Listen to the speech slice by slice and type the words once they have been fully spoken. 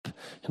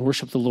and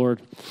worship the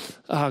Lord.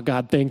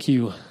 God, thank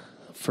you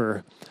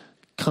for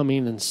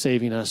coming and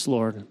saving us,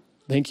 Lord.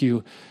 Thank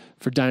you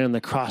for dying on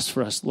the cross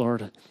for us,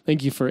 Lord.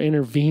 Thank you for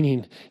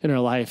intervening in our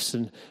lives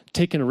and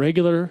taking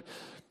regular,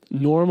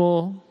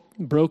 normal,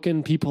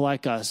 broken people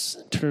like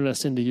us, turning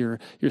us into your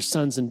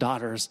sons and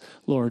daughters,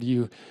 Lord.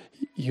 You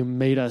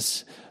made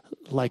us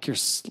like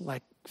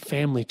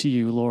family to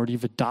you, Lord.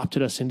 You've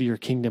adopted us into your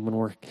kingdom, and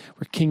we're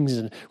kings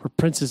and we're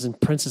princes and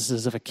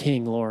princesses of a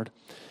king, Lord.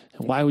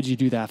 And why would you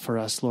do that for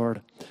us,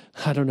 Lord?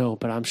 I don't know,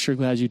 but I'm sure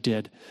glad you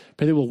did.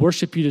 Pray that we'll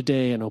worship you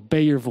today and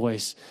obey your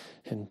voice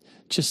and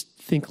just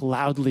think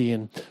loudly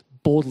and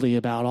boldly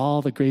about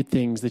all the great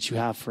things that you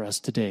have for us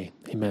today.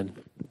 Amen.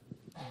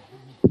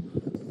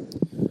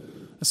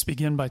 Let's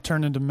begin by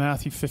turning to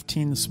Matthew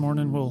 15 this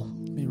morning.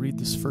 Let me read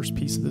this first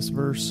piece of this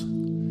verse.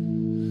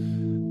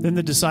 Then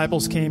the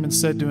disciples came and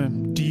said to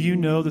him, "Do you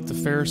know that the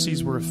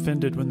Pharisees were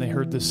offended when they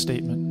heard this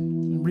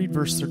statement?" Read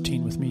verse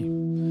 13 with me.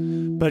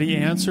 But he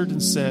answered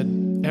and said,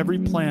 "Every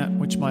plant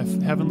which my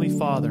heavenly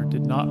Father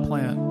did not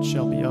plant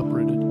shall be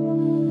uprooted."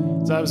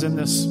 As I was in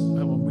this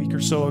a week or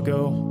so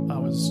ago, I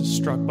was just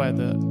struck by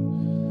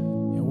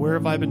where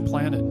have I been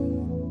planted?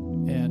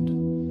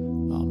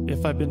 And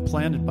if I've been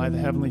planted by the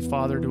Heavenly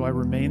Father, do I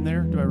remain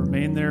there? Do I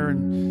remain there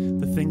in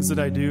the things that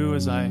I do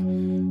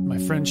my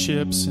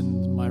friendships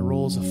and my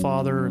role as a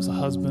father, as a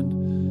husband?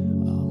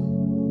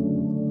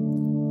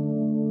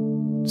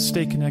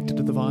 Stay connected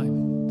to the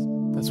vine.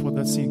 That's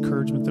the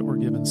encouragement that we're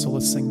given. So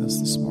let's sing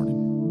this morning.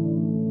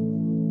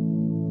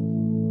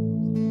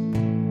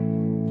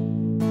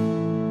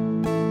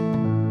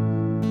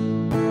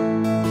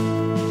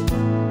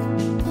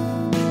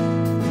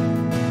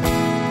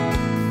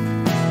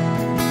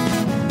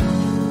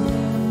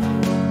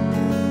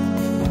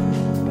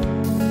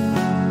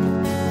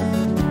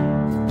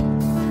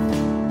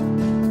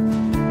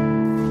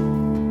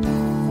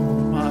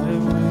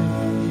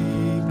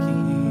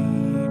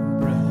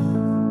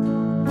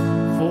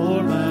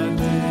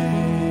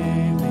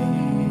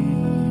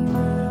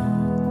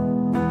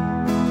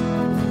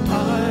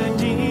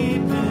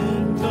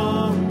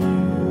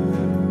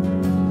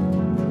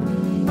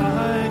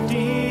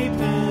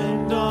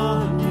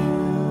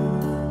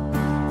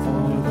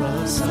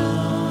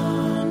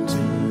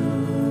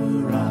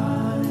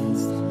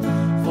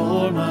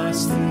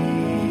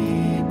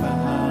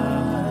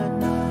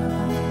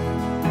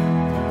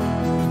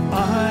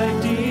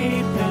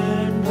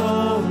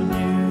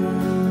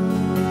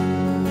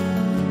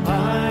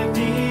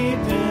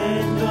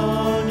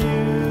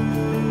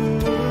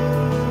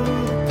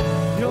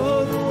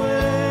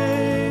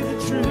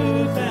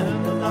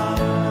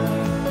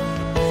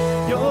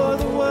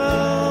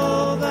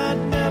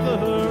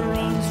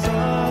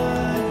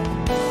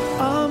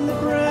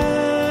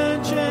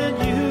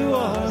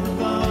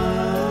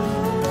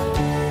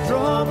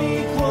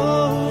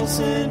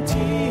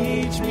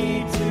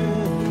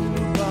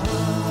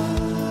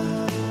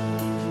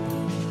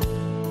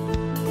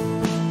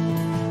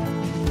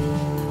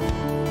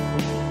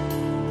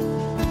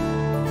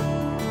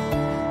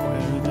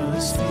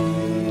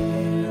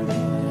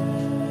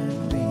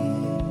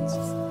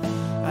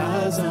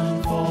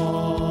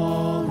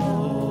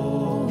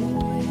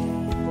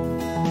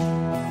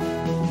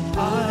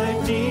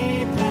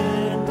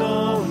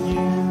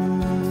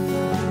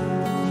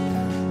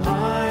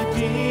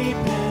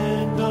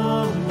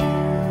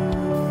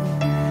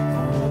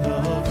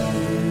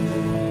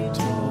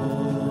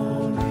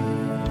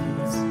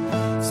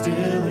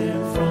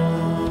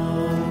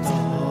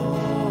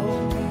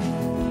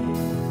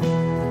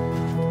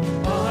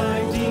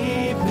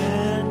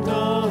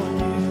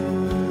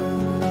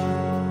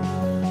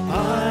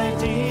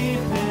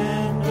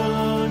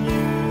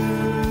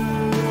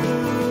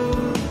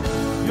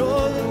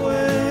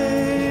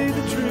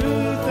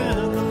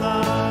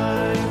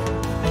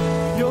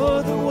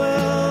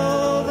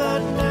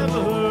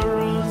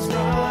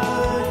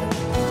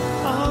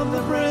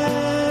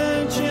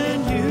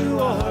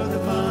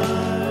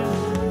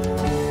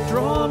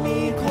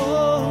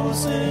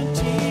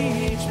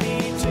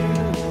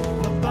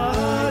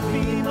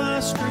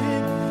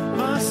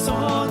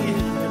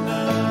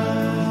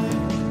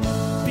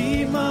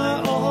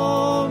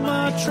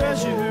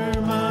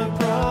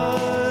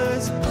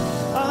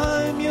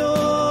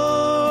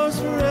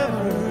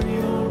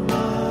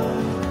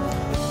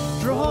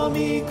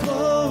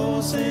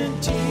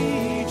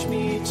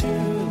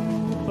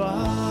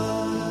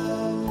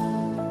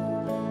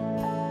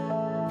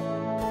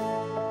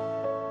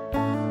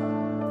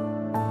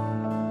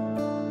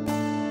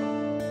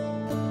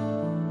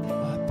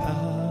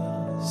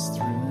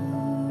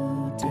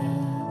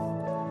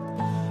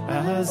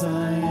 As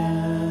I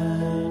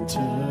enter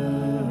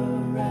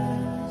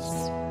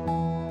rest,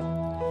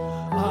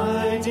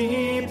 I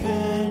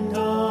depend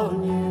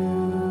on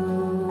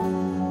you.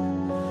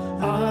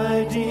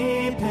 I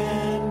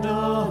depend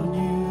on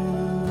you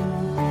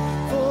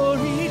for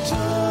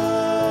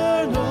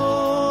eternal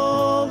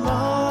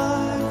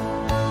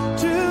life,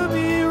 to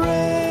be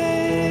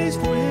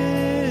raised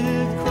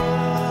with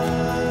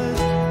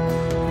Christ.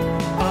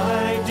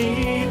 I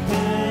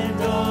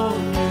depend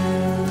on you.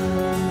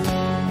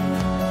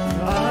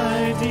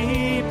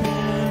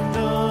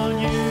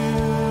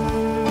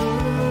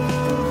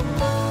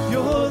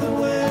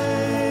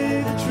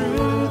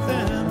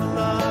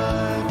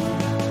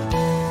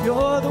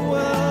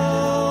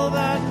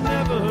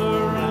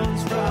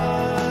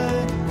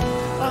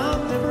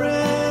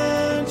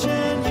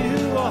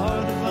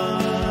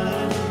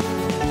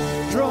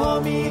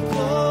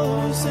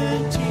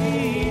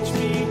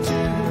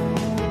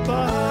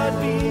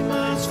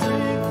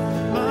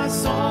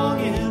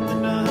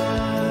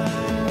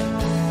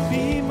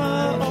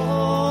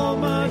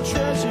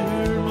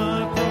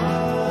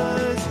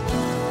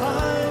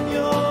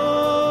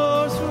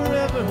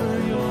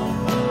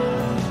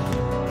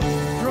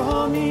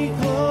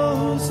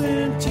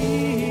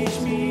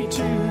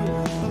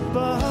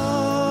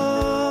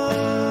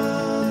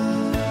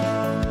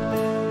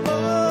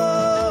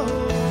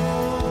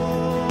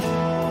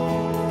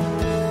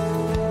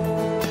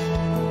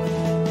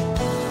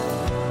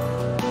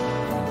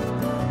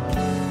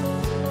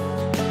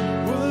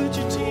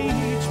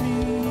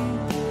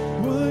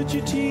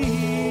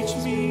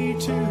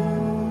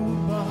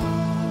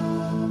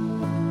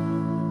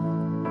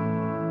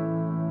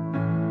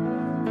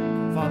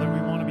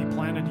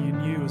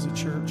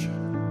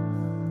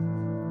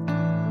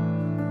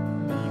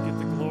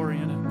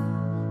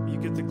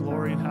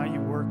 glory in how you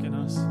work in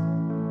us.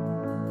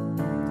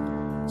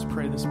 Let's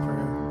pray this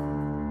prayer.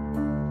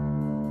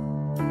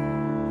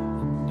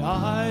 And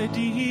I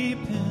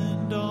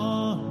depend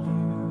on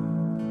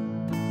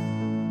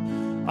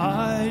you.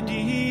 I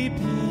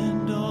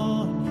depend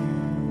on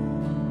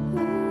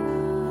you.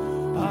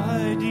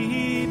 I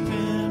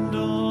depend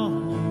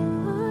on you.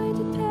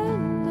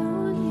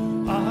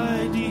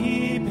 I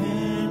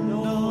depend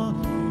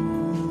on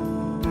you.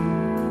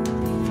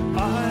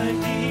 I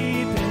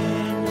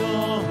depend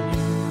on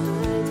you.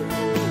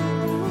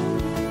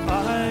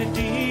 I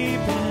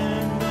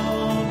depend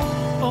on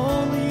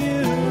only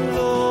you,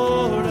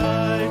 Lord.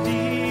 I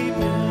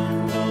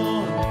depend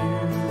on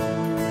you.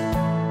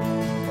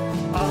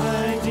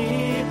 I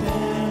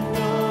depend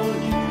on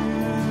you.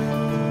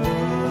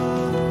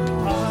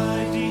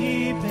 I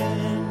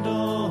depend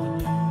on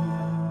you.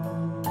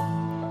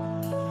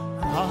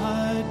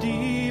 I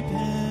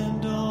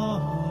depend on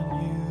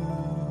you.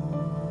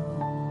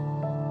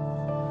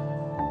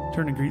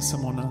 Turn and greet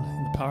someone in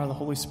the power of the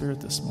Holy Spirit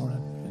this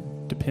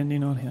morning,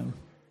 depending on Him.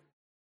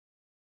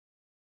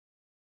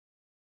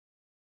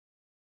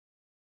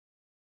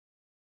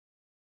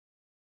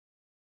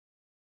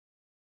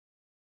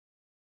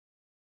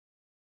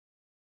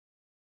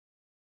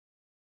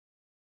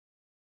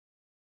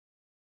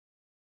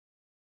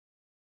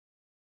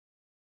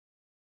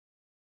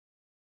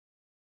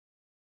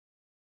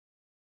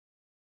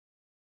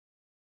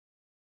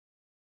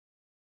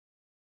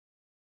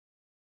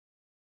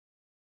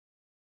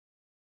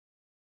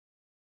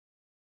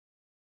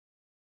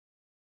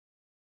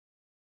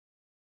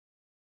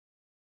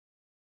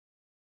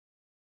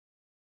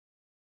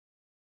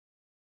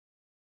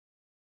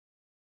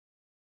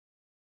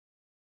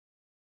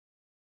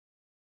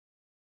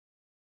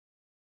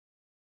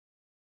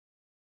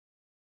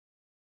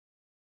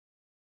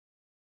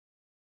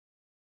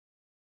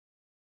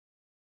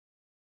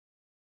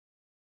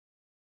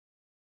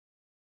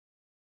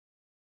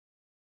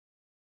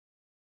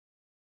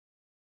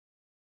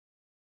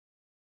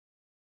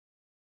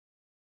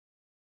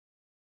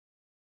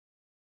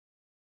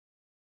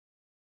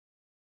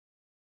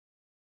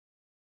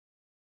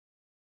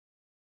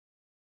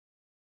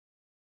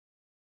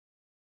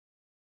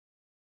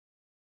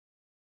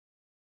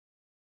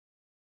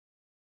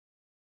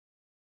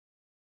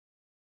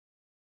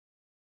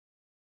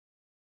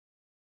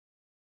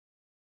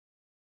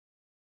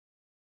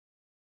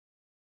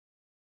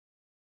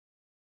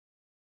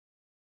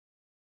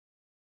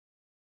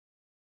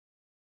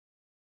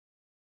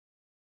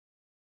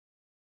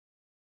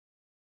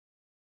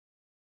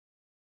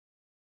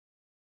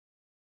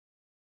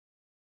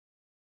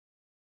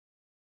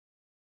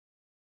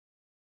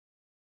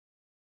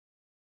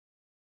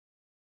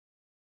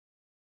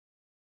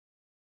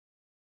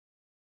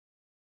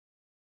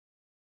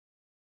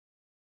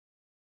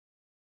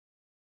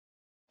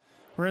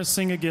 We're going to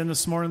sing again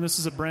this morning. This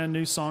is a brand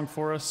new song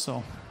for us,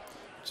 so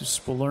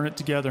we'll learn it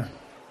together.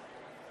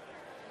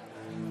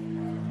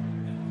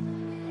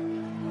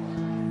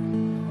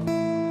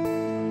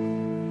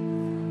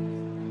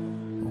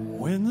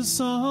 When the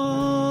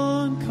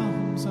sun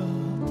comes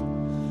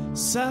up,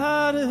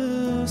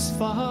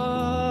 satisfy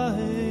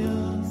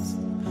us,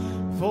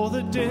 for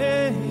the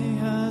day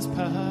has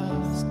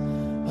passed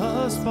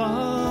us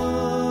by.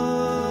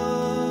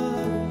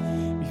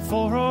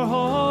 Before our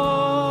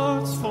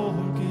hearts forget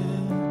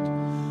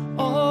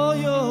all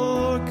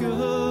your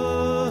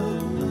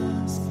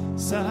goodness,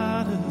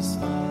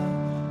 satisfy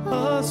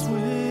us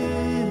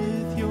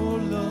with your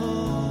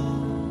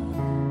love.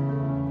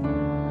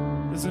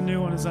 There's a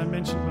new one, as I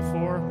mentioned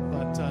before,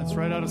 but it's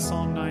right out of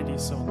Psalm 90,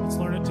 so let's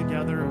learn it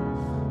together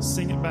and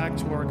sing it back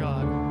to our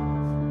God.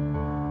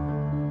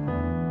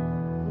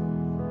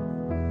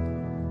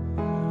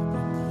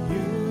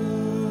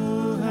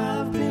 You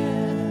have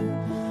been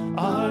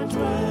our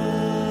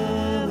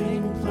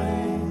dwelling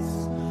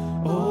place,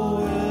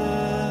 O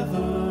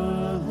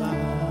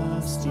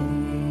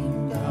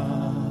everlasting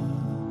God.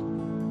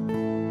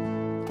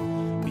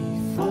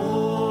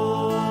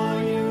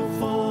 Before you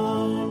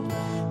formed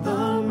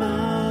the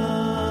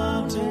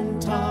mountain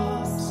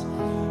tops,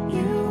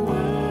 you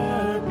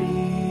were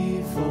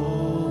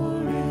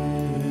before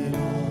it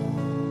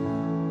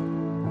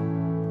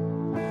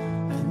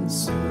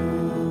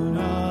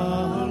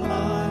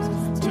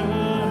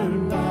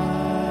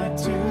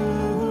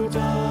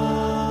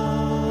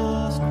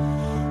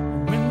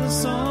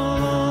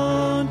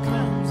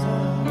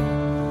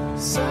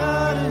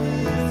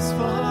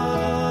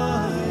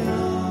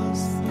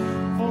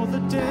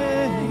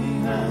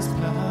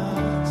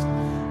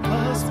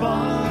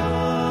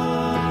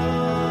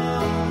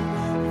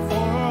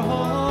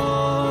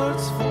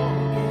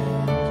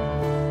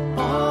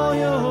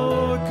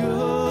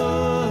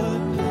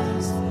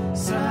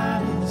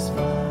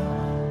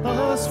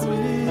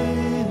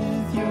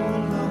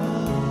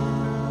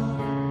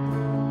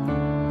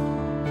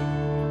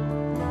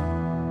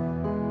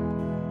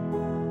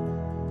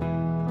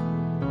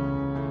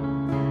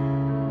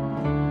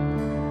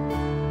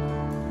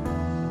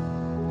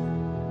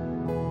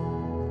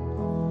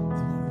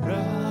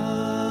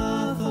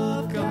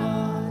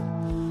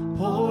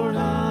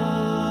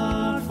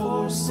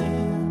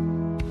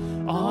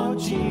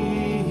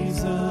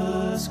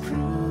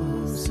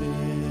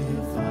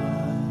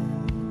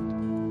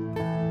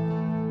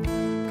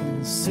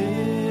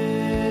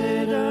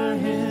consider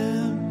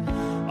him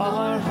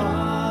our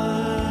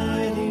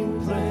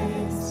hiding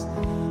place,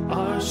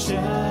 our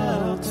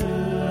shelter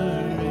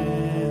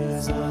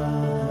is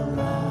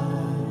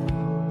alive,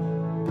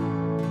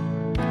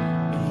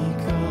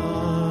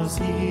 because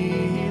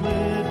he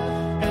lived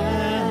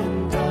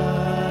and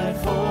died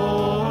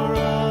for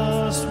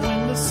us.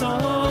 When the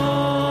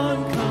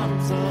sun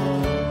comes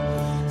up,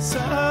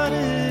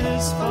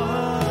 satisfy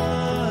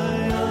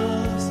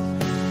us,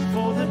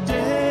 for the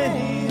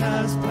day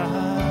has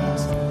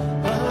passed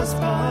us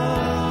by.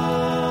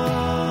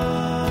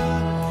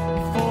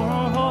 For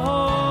our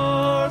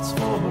hearts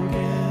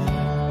forget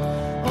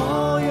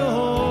all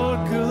your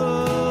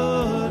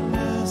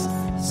goodness,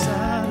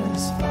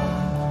 satisfy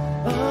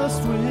us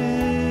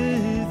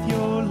with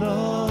your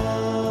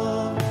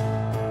love.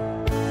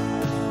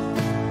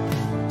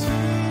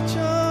 Teach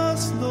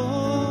us,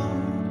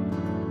 Lord,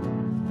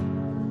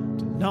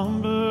 to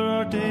number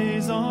our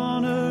days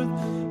on earth.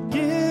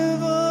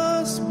 Give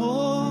us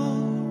more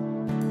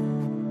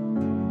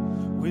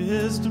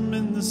wisdom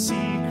in the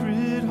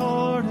secret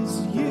heart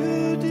as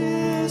you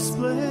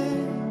display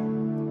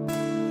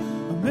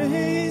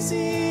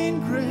amazing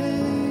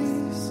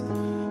grace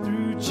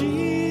through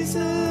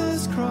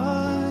Jesus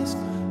Christ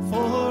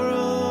for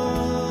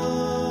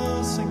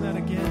us. Sing that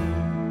again.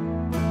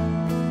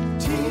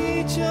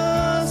 Teach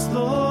us,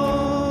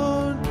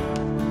 Lord,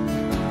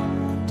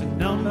 to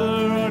number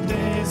our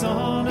days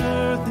on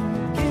earth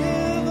and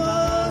give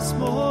us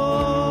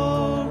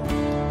more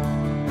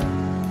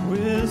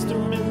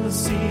wisdom in the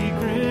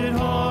secret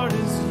heart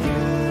as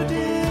you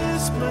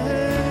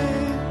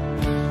display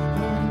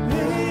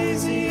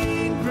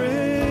amazing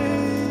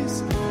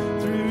grace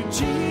through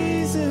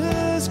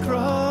Jesus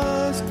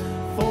Christ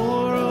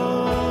for us.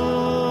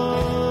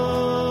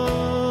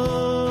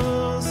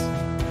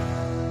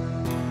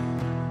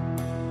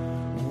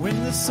 When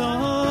the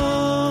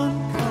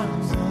sun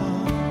comes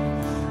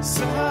up,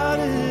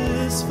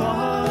 satisfy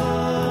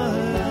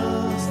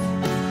us,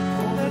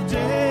 for the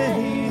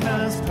day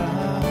has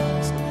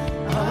passed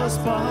us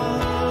by.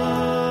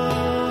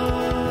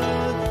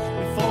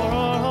 Before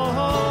our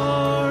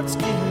hearts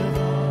give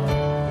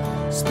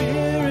up,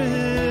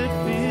 Spirit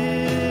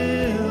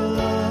fill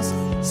us,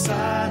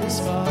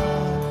 satisfy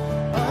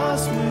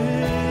us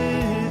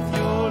with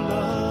your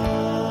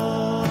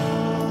love.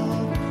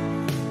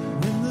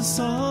 When the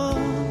sun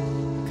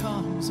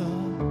comes up,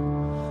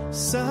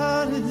 satisfy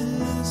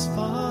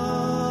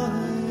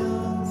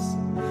us,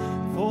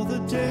 for the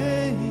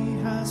day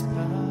has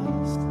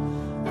passed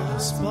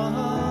us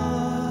by.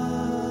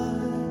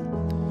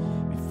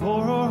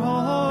 Before our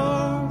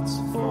hearts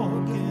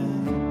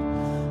forget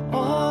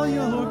all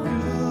your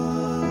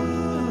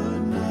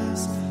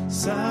goodness,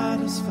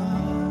 satisfy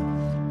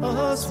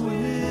us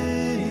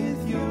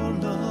with your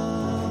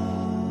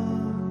love.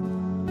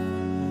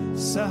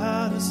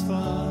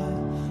 Satisfy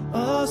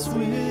us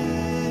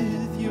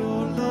with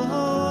your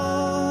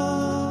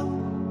love.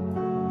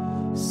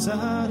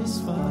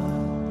 Satisfy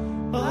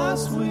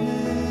us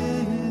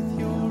with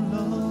your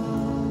love.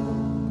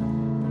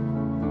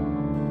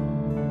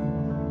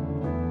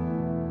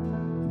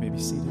 You may be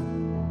seated.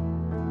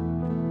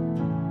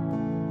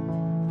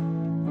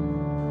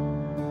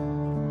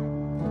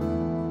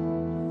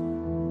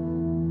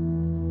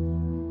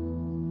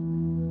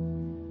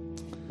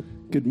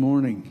 Good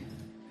morning.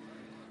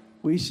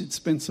 We should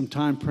spend some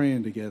time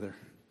praying together.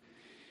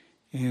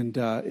 And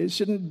it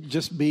shouldn't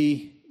just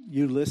be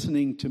you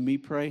listening to me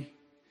pray.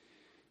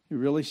 It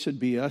really should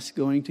be us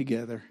going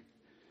together,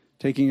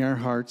 taking our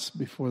hearts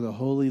before the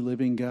holy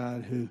living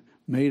God who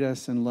made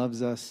us and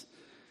loves us.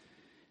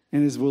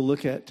 And as we'll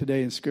look at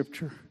today in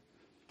Scripture,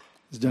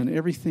 has done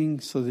everything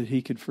so that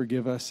he could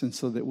forgive us and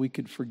so that we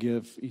could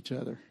forgive each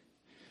other.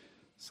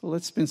 So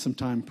let's spend some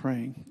time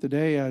praying.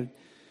 Today, I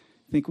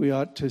think we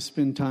ought to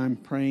spend time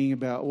praying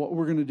about what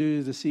we're going to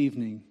do this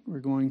evening. We're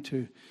going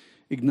to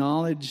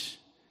acknowledge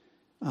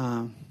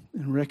and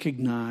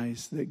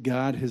recognize that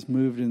God has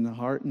moved in the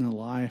heart and the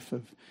life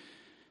of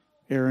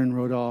Aaron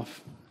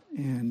Rodolph,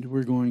 and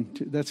we're going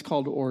to, that's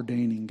called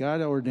ordaining.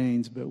 God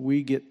ordains, but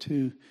we get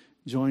to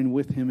join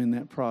with him in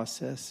that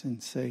process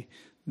and say,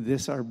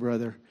 this, our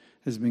brother,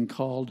 has been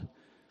called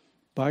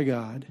by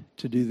God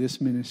to do this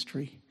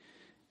ministry,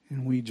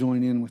 and we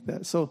join in with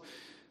that. So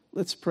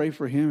let's pray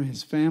for him,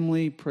 his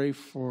family, pray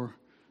for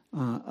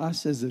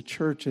us as a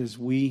church as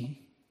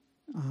we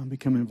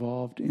become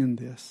involved in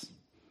this.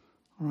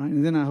 All right,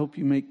 and then I hope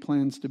you make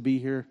plans to be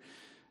here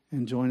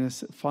and join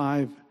us at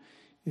 5.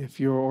 If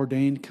you're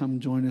ordained, come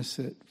join us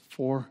at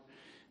 4,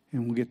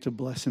 and we'll get to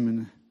bless him in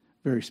a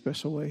very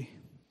special way.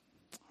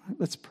 All right,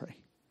 let's pray.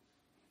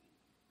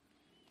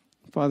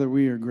 Father,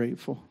 we are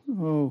grateful.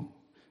 Oh,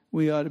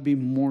 we ought to be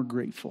more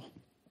grateful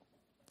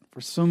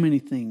for so many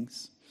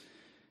things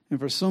and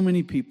for so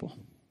many people.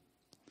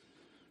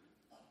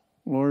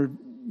 Lord,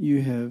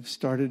 you have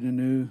started a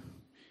new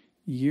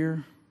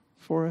year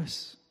for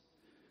us.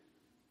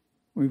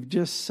 We've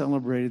just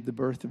celebrated the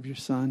birth of your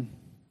son.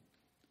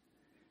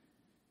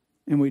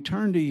 And we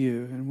turn to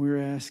you and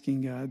we're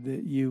asking, God,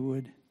 that you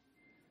would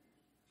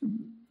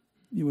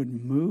you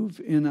would move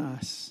in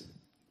us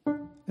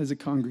as a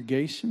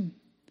congregation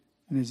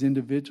and as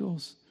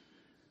individuals,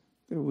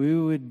 that we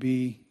would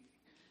be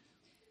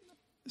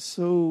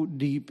so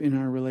deep in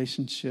our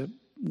relationship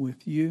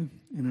with you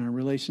and our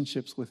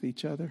relationships with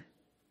each other.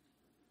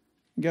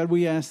 God,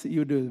 we ask that you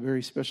would do a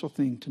very special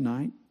thing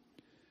tonight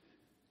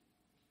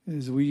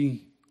as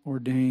we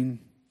ordain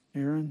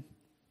Aaron.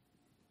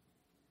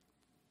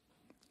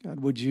 God,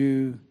 would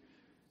you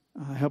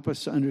help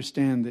us to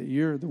understand that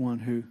you're the one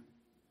who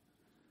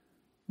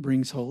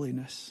brings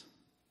holiness.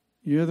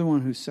 You're the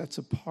one who sets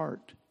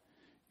apart.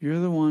 You're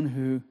the one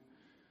who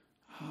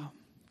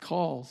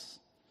calls.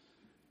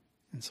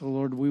 And so,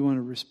 Lord, we want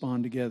to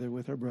respond together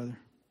with our brother.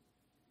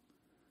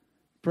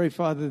 Pray,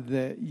 Father,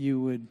 that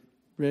you would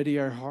ready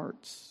our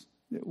hearts,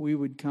 that we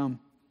would come,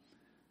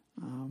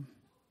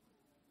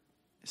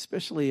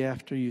 especially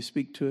after you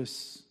speak to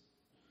us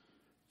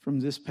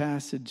from this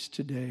passage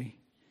today,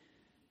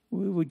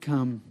 we would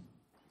come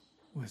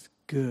with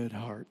good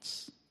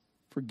hearts,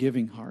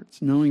 forgiving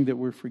hearts, knowing that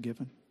we're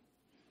forgiven.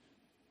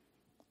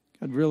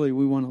 God, really,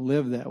 we want to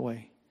live that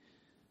way,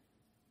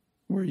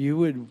 where you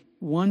would,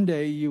 one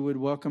day you would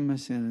welcome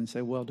us in and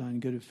say, well done,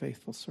 good and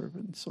faithful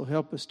servant. So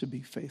help us to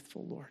be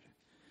faithful, Lord.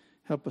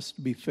 Help us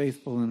to be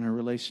faithful in our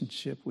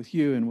relationship with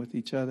you and with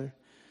each other.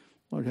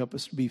 Lord, help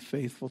us to be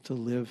faithful to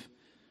live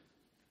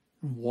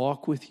and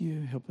walk with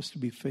you. Help us to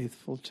be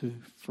faithful to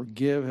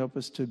forgive. Help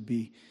us to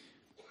be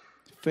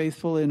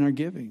faithful in our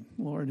giving,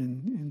 Lord.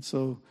 And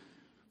so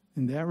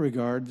in that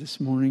regard, this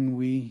morning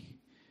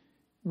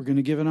we're going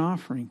to give an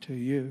offering to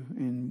you.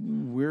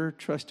 And we're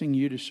trusting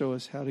you to show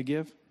us how to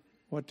give,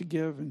 what to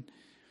give.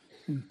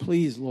 And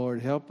please,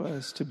 Lord, help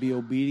us to be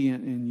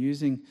obedient in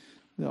using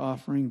the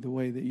offering the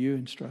way that you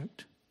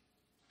instruct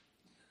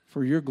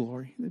for your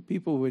glory, that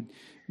people would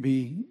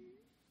be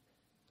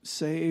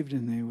saved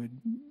and they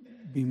would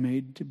be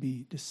made to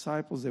be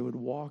disciples. They would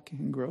walk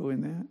and grow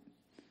in that.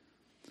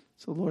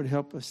 So, Lord,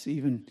 help us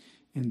even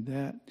in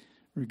that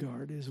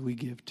regard as we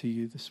give to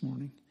you this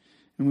morning.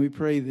 And we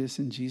pray this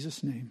in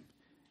Jesus' name.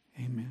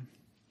 Amen.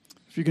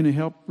 If you're going to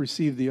help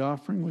receive the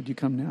offering, would you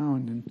come now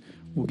and then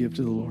we'll give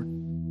to the Lord.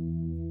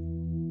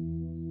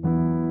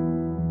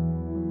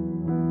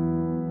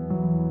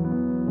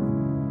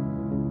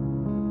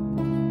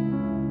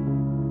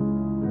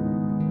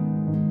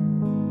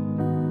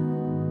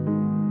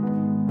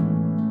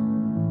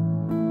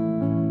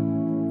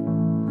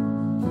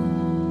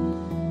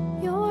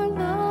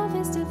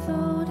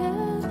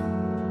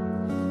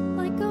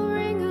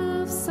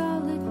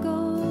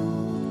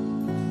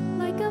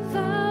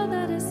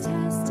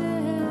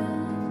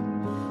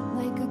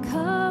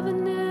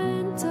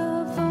 Covenant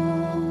of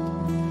old.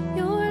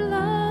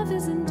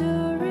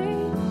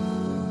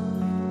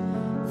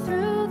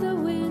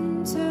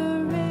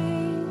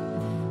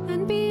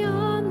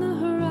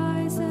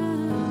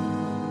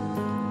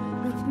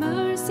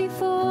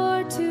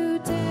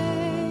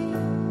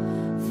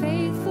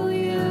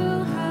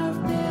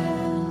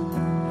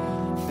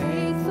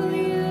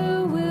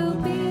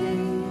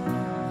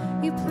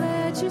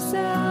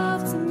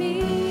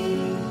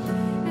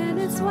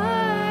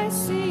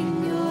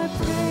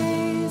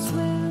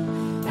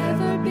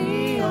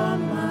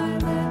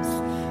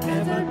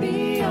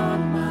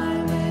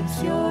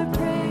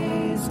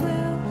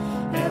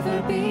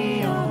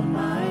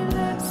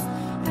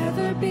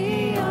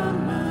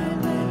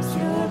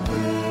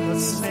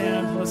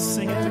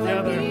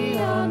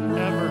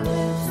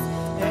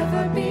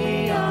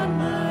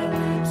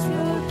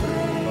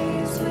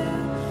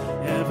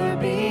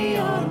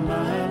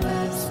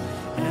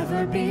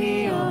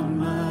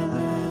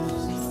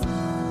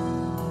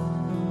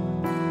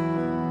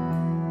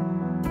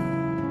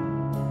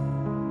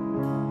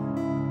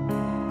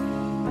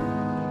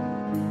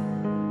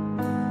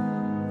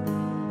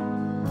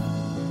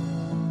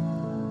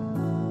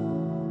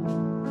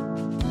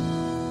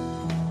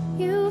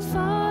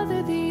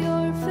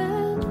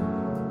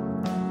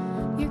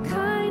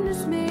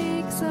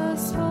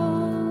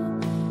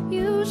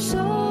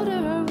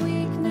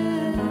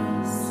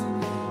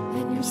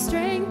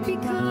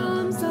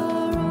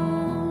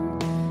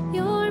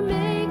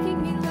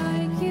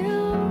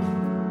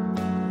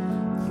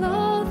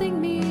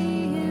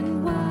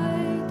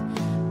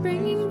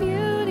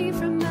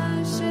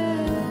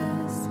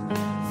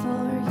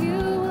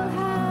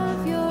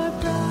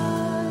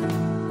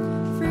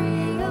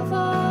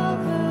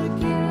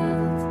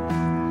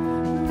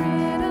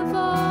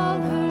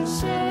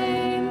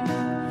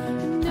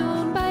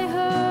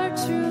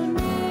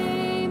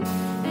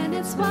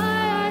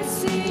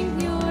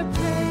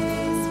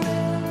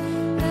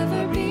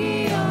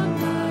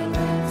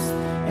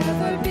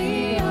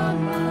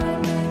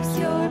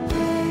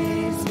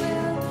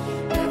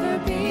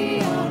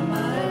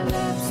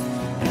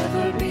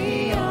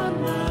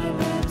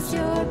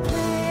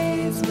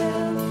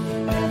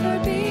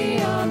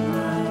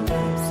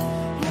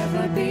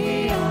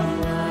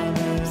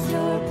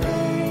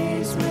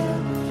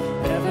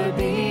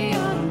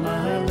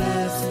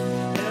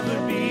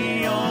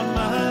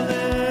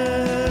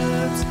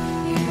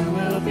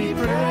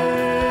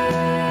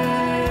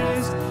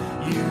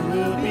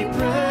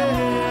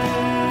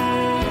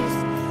 praised.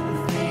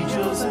 With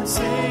angels and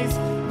saints,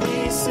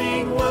 we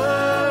sing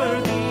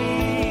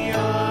worthy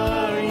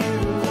are you,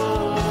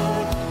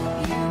 Lord.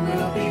 You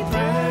will be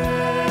praised.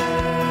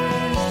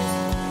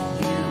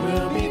 You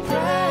will be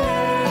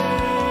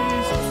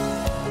praised.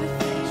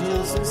 With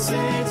angels and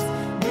saints,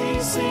 we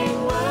sing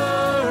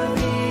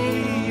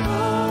worthy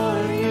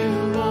are you,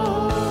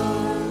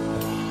 Lord.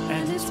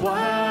 And it's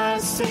why I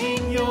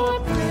sing your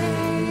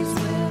praise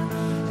will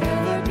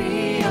ever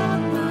be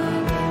on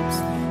my lips,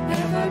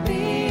 ever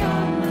be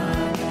on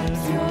my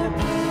lips. Your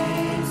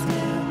praise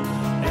will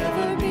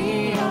ever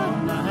be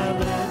on my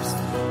lips,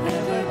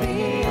 ever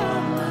be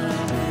on my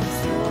lips.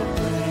 Your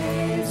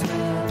praise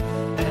will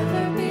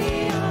ever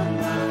be on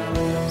my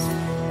lips,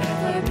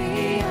 ever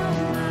be on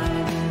my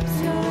lips.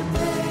 Your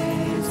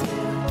praise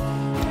will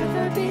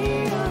ever be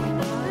on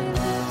my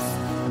lips,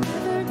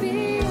 ever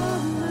be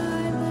on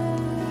my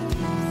lips.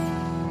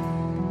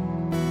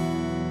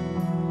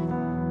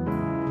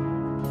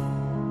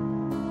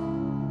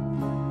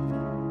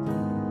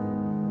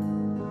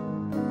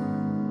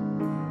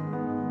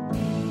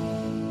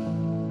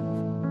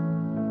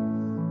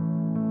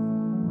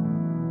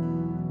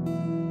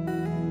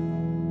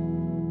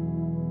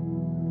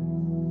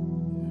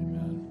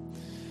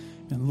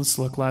 And let's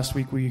look. Last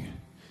week we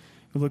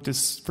looked at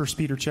 1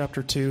 Peter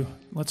chapter 2.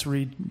 Let's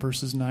read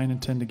verses 9 and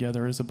 10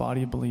 together as a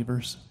body of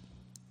believers.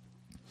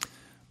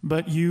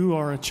 But you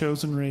are a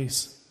chosen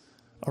race,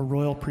 a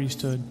royal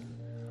priesthood,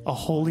 a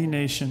holy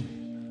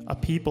nation, a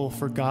people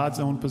for God's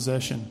own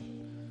possession,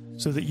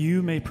 so that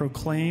you may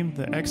proclaim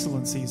the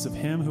excellencies of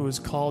him who has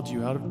called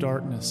you out of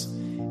darkness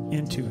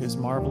into his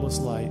marvelous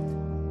light.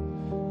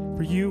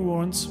 For you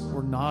once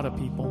were not a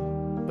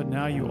people, but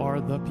now you are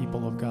the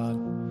people of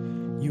God.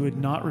 You had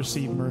not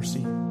received mercy,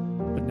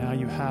 but now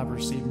you have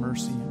received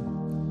mercy.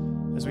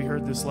 As we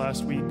heard this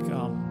last week,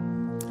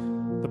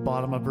 the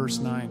bottom of verse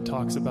 9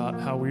 talks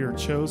about how we are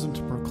chosen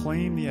to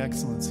proclaim the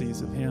excellencies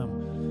of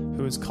him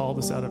who has called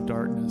us out of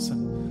darkness.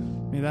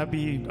 And may that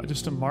be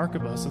just a mark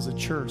of us as a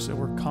church, that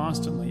we're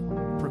constantly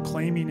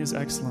proclaiming his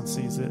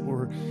excellencies, that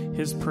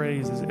his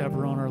praise is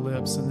ever on our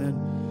lips. And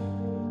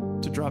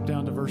then to drop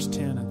down to verse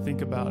 10 and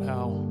think about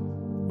how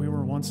we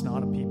were once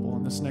not a people.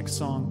 And this next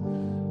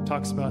song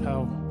talks about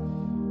how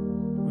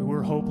we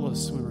were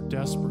hopeless, we were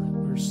desperate,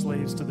 we were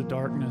slaves to the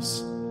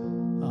darkness,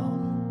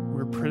 we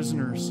were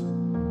prisoners,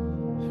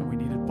 and we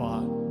needed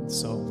bought. And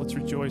so let's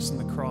rejoice in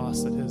the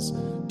cross that has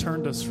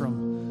turned us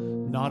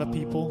from not a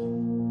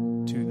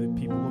people to the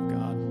people of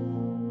God.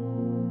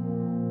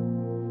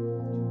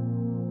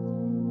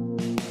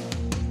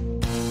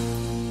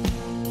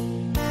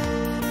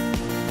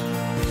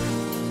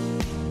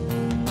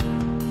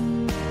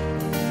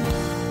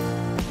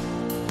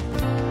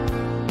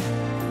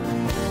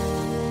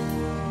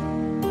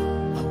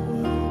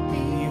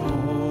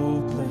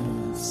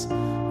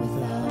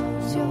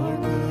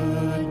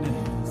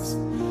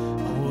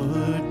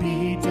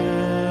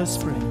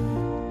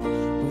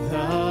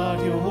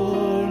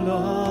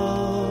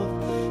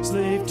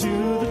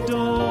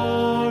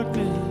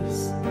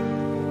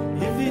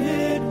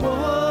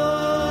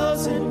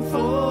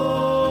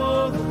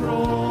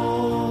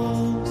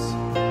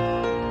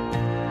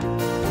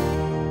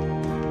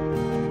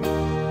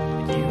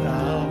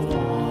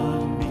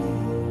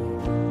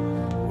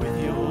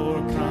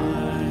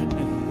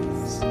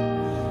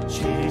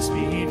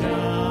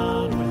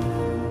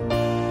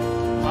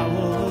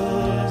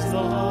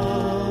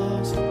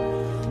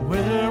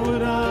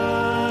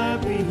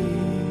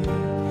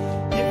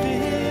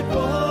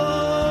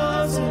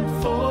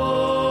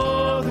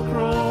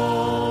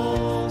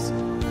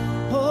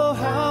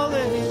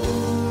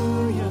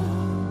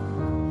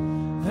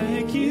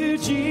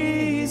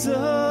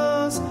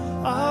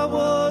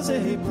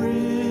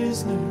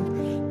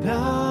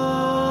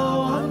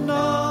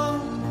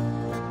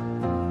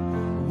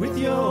 With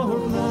your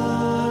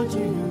blood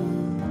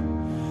you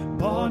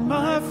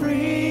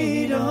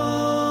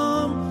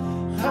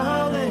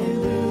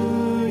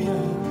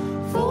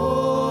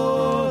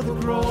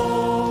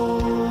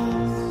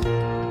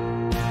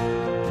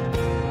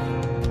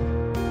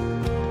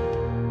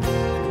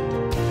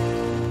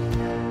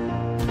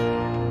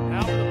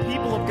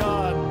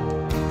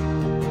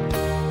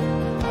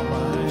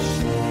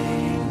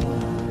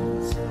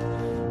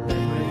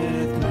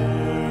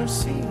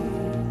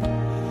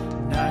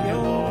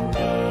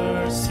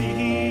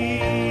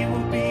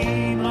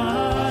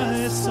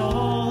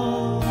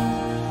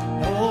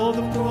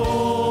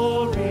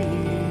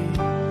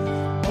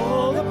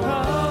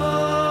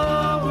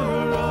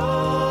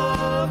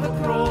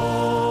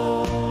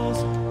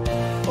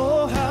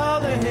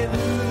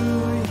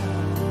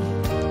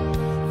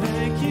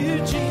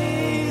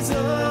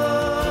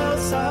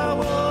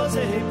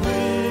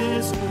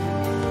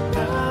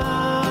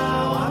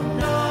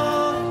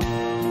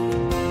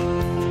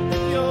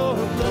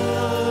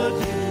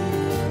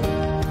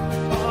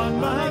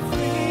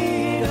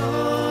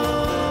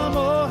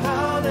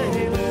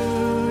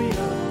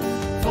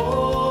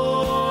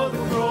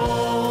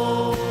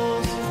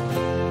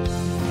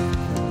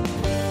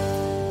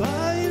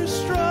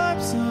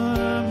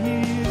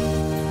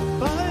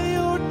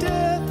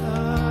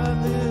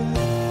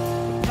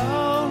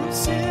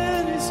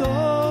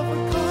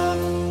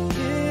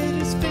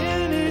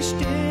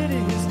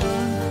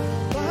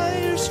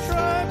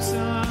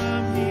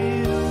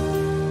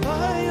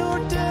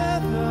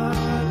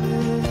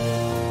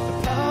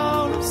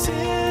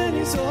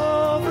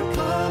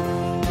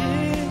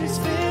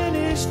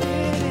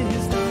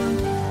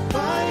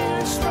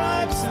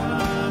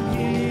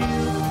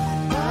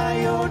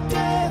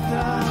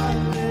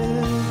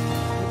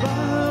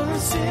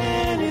of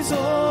sin is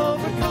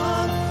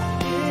overcome.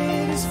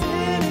 It is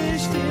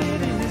finished,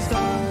 it is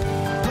done.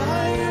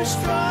 By your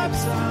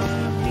stripes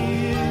I'm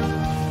healed.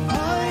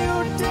 By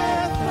your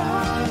death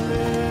I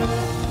live.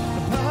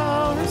 The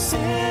power of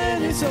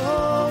sin is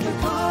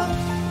overcome.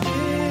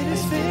 It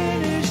is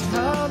finished,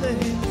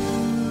 hallelujah.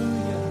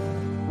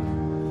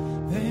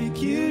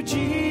 Thank you,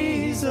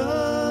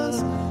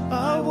 Jesus.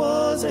 I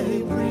was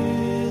a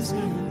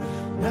prisoner,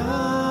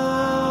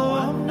 now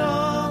I'm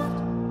not.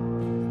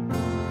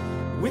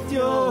 With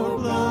your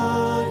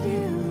blood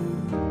you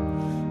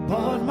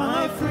bought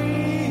my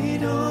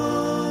freedom.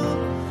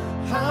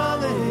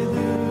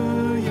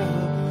 Hallelujah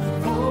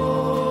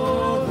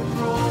for the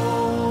cross.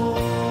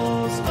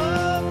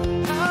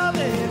 Oh,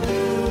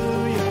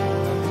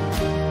 hallelujah.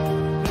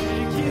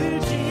 Thank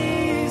you,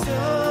 Jesus.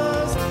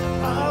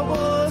 I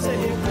was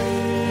a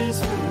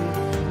prisoner,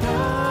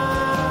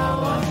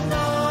 now I'm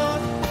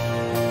not.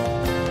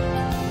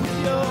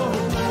 With your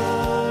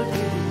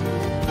blood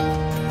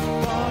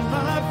you bought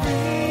my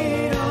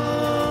freedom.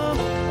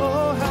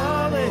 Oh,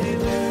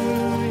 hallelujah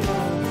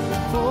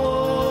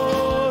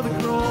for the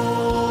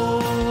cross.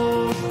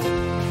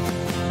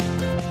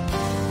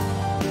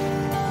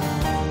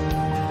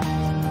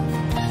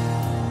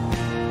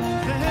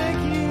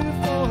 Thank you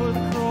for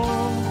the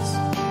cross,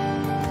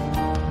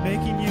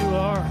 making you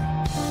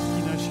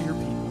us your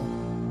people.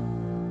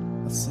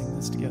 Let's sing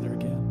this together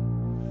again.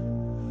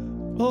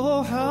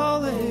 Oh,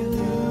 hallelujah.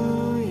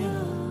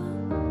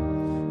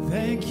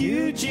 Thank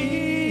you,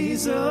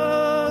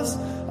 Jesus.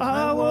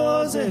 I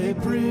was a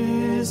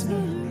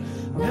prisoner,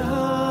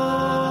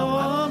 now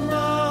I'm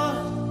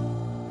not.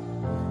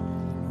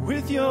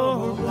 With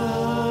your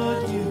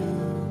blood you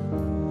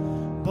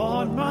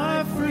bought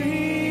my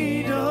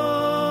freedom.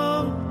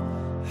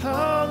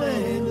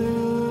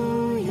 Hallelujah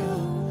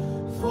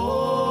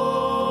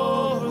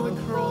for the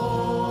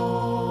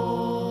cross.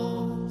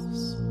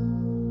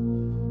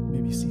 You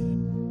may be seated.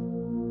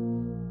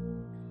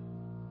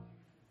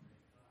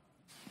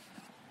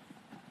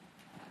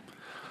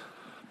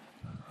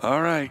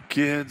 All right,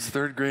 kids,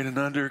 third grade and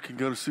under can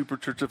go to Super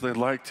Church if they'd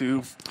like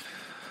to.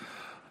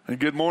 And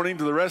good morning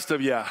to the rest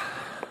of you.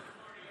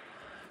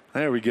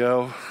 There we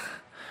go.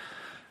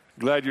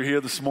 Glad you're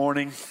here this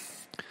morning.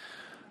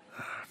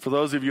 For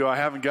those of you I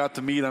haven't got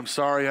to meet, I'm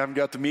sorry I haven't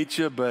got to meet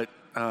you, but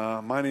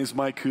my name is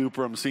Mike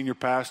Cooper. I'm a senior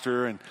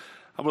pastor, and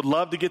I would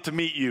love to get to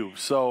meet you.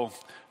 So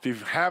if you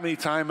have any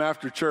time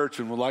after church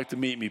and would like to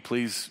meet me,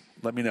 please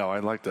let me know.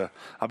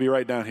 I'll be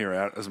right down here,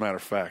 as a matter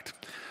of fact.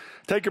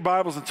 Take your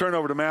Bibles and turn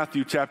over to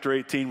Matthew chapter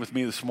 18 with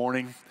me this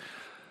morning.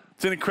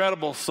 It's an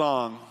incredible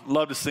song.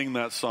 Love to sing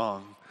that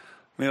song.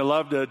 I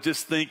love to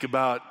just think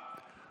about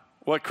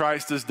what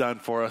Christ has done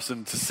for us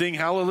and to sing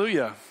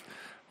hallelujah.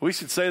 We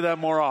should say that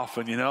more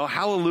often,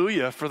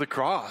 Hallelujah for the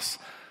cross.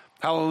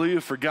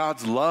 Hallelujah for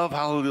God's love.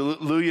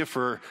 Hallelujah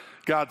for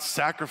God's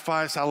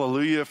sacrifice.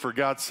 Hallelujah for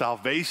God's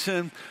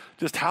salvation.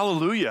 Just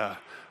hallelujah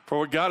for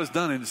what God has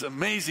done. And it's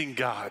amazing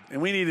God.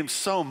 And we need him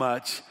so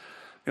much.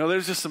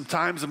 There's just some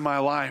times in my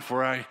life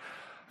where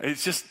it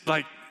just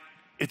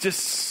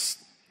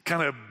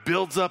kind of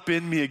builds up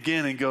in me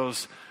again and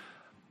goes,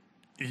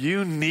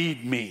 you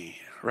need me,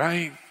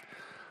 right?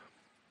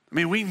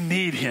 We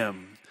need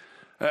him.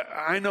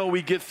 I know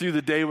we get through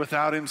the day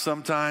without him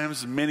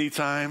sometimes, many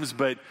times,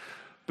 but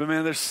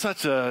man, there's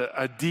such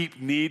a deep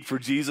need for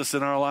Jesus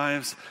in our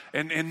lives,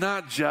 and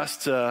not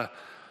just to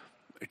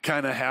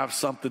kind of have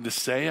something to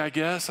say, I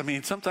guess.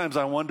 Sometimes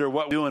I wonder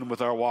what we're doing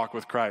with our walk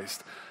with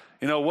Christ.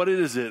 What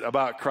is it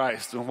about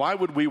Christ, and why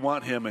would we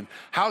want him, and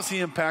how's he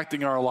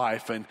impacting our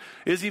life, and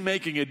is he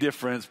making a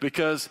difference?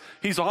 Because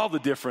he's all the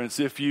difference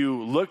if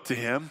you look to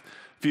him.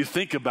 If you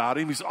think about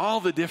him, he's all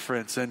the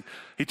difference, and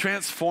he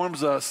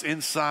transforms us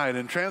inside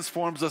and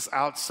transforms us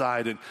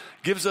outside and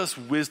gives us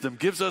wisdom,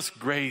 gives us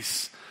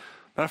grace.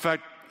 Matter of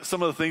fact,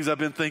 some of the things I've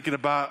been thinking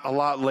about a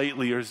lot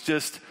lately is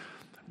just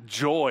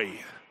joy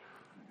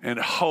and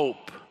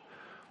hope.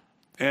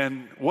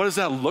 And what does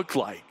that look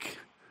like?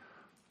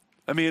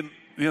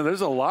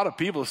 There's a lot of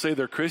people who say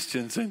they're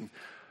Christians, and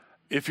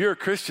if you're a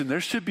Christian,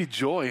 there should be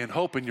joy and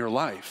hope in your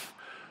life.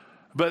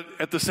 But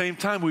at the same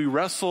time, we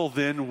wrestle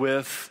then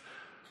with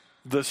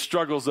the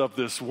struggles of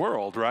this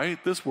world,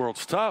 right? This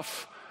world's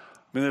tough.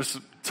 There's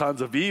tons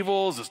of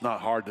evils. It's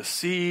not hard to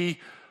see.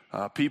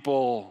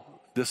 People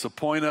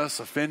disappoint us,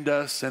 offend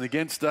us, sin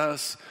against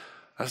us.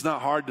 That's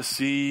not hard to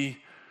see.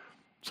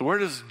 So where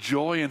does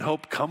joy and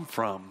hope come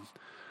from?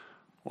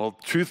 Well,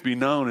 truth be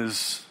known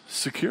is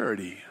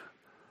security,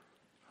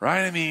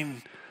 right?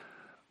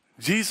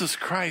 Jesus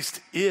Christ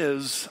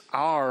is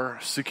our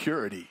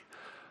security.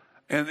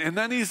 And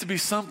that needs to be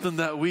something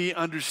that we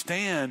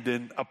understand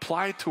and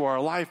apply to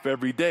our life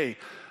every day.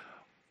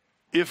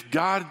 If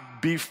God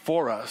be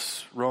for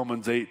us,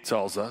 Romans 8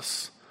 tells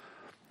us,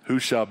 who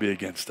shall be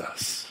against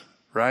us,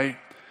 right?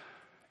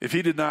 If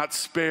he did not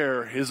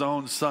spare his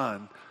own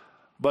son,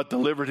 but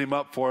delivered him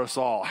up for us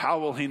all, how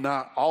will he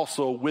not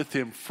also with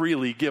him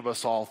freely give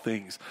us all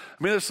things?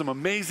 There's some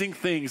amazing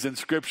things in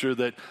Scripture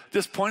that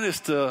just point us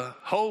to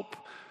hope,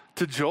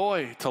 to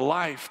joy, to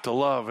life, to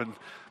love. And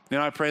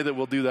I pray that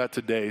we'll do that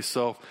today.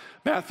 So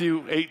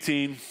Matthew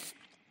 18,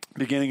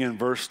 beginning in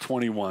verse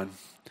 21.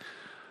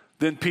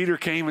 Then Peter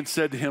came and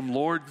said to him,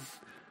 Lord,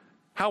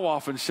 how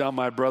often shall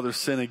my brother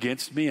sin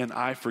against me and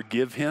I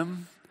forgive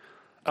him?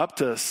 Up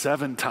to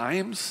 7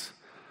 times?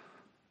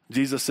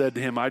 Jesus said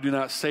to him, I do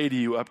not say to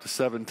you up to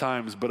 7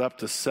 times, but up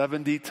to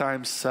 70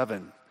 times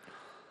 7.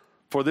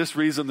 For this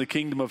reason, the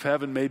kingdom of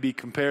heaven may be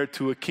compared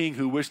to a king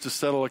who wished to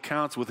settle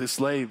accounts with his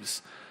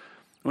slaves.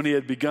 When he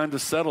had begun to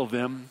settle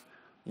them,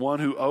 one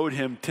who owed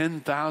him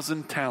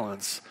 10,000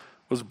 talents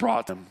was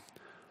brought him.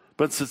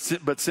 But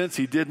since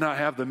he did not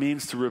have the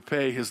means to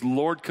repay, his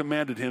Lord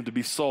commanded him to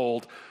be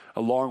sold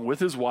along with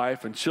his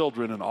wife and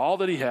children and all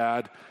that he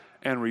had,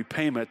 and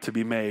repayment to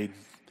be made.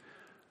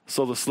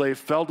 So the slave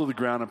fell to the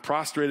ground and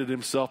prostrated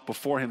himself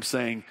before him,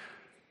 saying,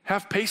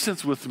 have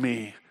patience with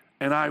me,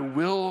 and I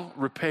will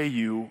repay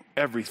you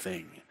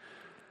everything.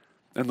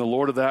 And the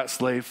Lord of that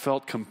slave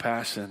felt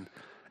compassion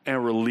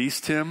and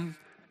released him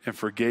and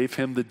forgave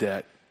him the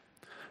debt.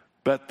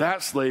 But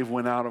that slave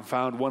went out and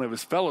found one of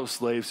his fellow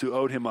slaves who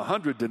owed him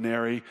 100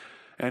 denarii,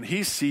 and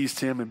he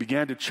seized him and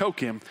began to choke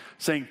him,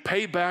 saying,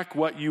 pay back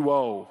what you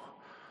owe.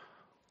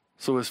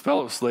 So his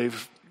fellow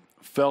slave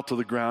fell to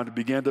the ground and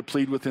began to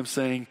plead with him,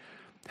 saying,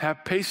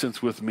 have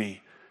patience with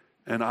me,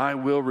 and I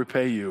will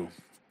repay you.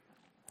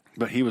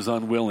 But he was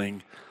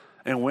unwilling,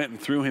 and went and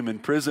threw him in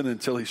prison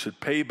until he should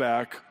pay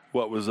back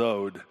what was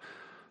owed.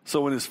 So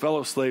when his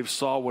fellow slaves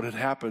saw what had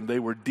happened, they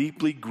were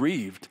deeply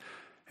grieved,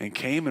 and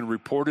came and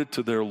reported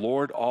to their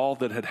Lord all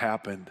that had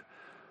happened.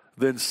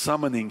 Then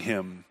summoning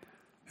him,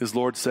 his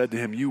Lord said to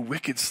him, you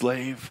wicked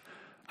slave,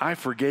 I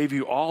forgave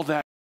you all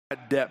that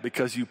debt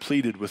because you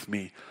pleaded with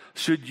me.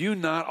 Should you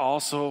not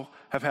also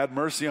have had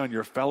mercy on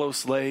your fellow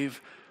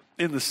slave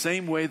in the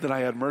same way that I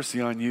had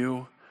mercy on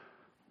you?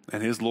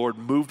 And his Lord,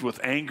 moved with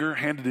anger,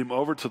 handed him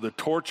over to the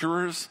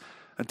torturers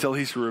until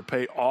he should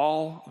repay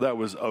all that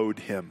was owed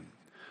him.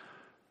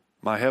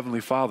 My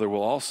heavenly Father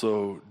will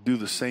also do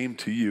the same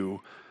to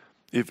you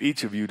if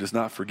each of you does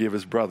not forgive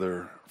his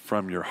brother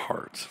from your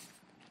heart.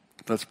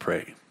 Let's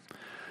pray.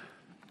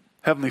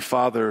 Heavenly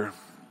Father,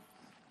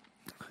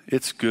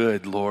 it's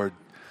good, Lord,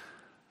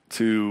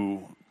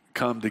 to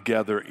come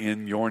together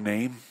in your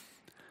name.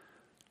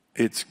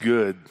 It's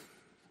good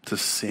to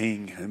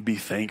sing and be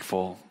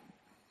thankful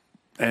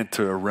and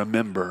to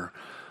remember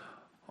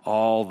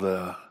all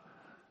the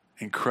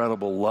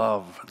incredible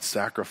love and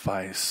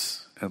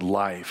sacrifice and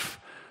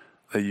life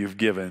that you've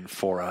given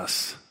for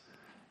us.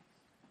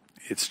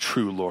 It's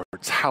true, Lord.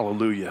 It's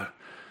hallelujah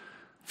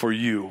for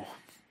you.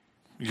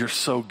 You're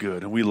so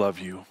good and we love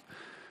you.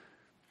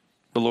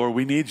 But Lord,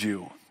 we need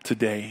you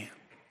today.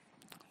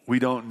 We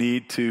don't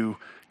need to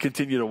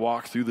continue to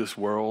walk through this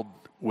world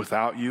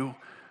without you.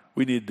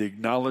 We need to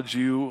acknowledge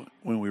you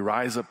when we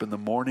rise up in the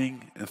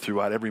morning and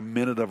throughout every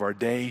minute of our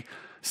day.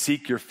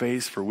 Seek your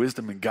face for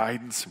wisdom and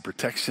guidance and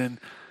protection.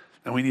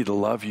 And we need to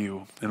love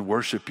you and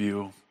worship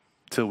you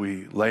till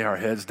we lay our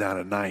heads down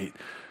at night.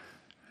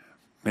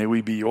 May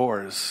we be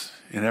yours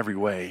in every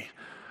way.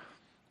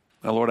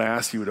 Now, Lord, I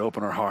ask you to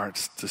open our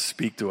hearts to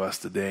speak to us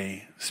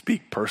today.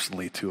 Speak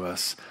personally to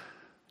us.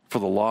 For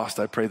the lost,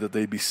 I pray that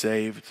they be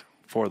saved.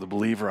 For the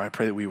believer, I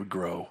pray that we would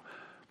grow.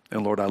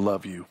 And Lord, I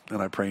love you.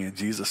 And I pray in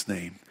Jesus'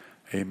 name,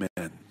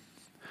 amen.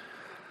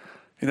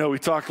 You know, we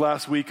talked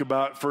last week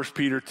about 1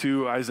 Peter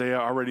 2. Isaiah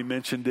already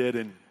mentioned it.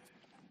 And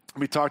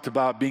we talked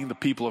about being the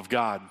people of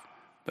God.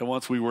 That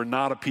once we were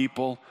not a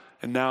people,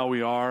 and now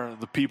we are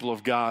the people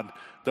of God.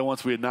 That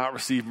once we had not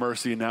received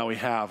mercy, and now we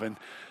have. And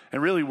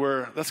really,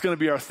 that's going to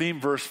be our theme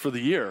verse for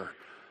the year.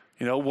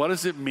 You know, what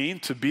does it mean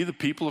to be the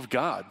people of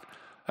God?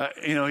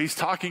 He's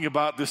talking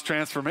about this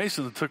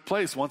transformation that took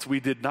place once we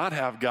did not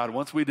have God,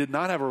 once we did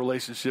not have a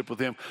relationship with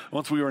him,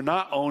 once we were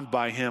not owned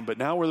by him. But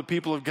now we're the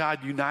people of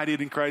God,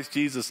 united in Christ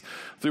Jesus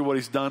through what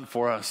he's done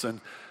for us. And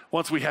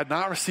once we had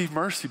not received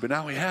mercy, but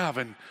now we have.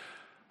 And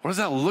what does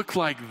that look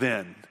like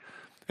then?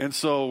 And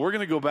so we're going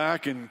to go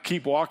back and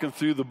keep walking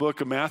through the book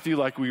of Matthew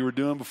like we were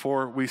doing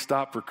before we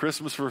stopped for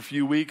Christmas for a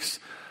few weeks.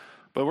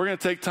 But we're going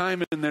to take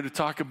time in there to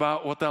talk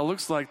about what that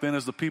looks like then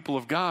as the people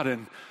of God.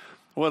 And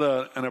what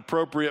an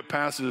appropriate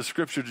passage of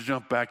Scripture to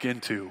jump back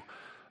into.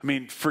 I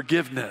mean,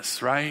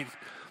 forgiveness, right?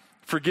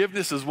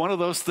 Forgiveness is one of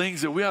those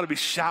things that we ought to be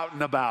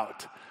shouting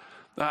about.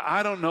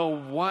 I don't know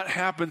what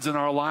happens in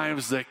our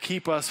lives that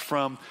keep us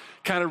from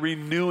kind of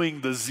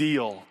renewing the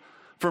zeal,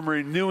 from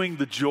renewing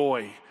the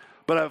joy.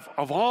 But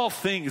of all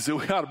things that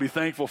we ought to be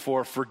thankful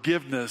for,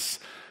 forgiveness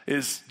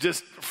is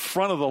just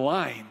front of the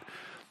line.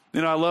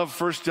 You know, I love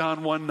 1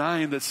 John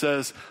 1:9 that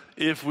says,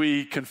 if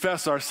we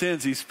confess our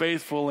sins, he's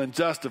faithful and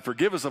just to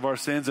forgive us of our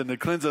sins and to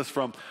cleanse us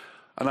from,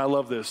 and I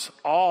love this,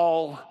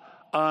 all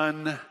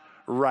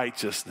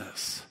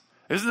unrighteousness.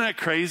 Isn't that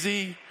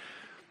crazy?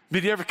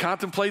 Did you ever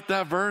contemplate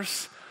that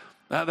verse?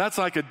 That's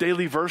like a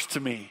daily verse to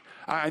me.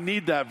 I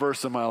need that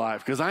verse in my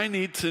life because I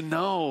need to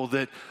know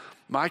that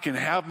I can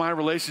have my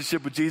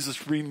relationship with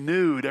Jesus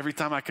renewed every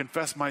time I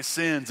confess my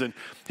sins, and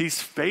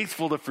he's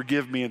faithful to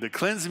forgive me and to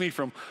cleanse me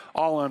from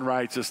all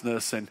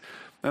unrighteousness. And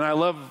I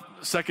love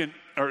 2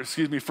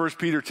 1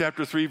 Peter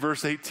chapter 3,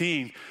 verse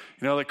 18, you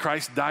know, that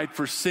Christ died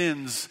for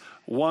sins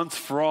once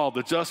for all,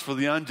 the just for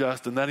the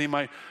unjust, and that he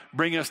might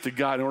bring us to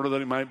God, in order that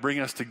he might bring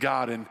us to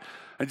God. And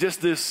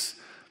just this,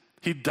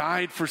 he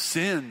died for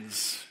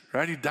sins,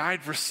 right? He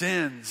died for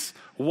sins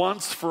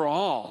once for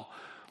all.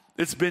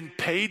 It's been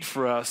paid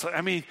for us.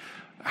 I mean,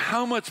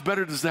 how much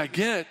better does that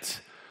get?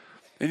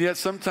 And yet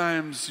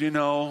sometimes, you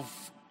know,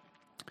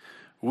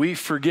 we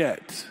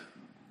forget.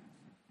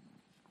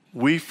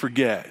 We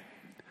forget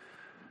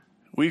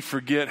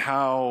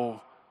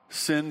how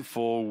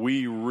sinful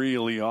we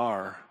really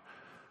are.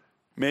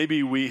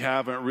 Maybe we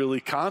haven't really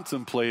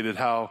contemplated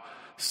how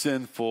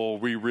sinful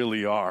we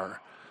really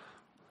are.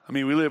 I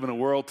mean, we live in a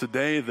world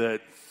today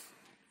that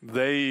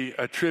they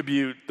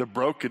attribute the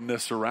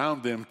brokenness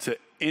around them to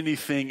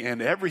anything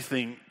and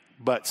everything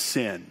but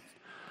sin.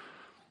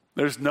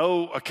 There's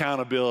no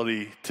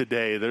accountability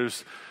today.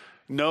 There's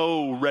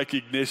no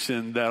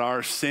recognition that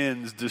our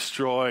sins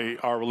destroy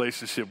our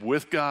relationship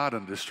with God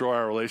and destroy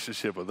our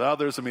relationship with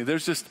others. I mean,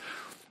 there's just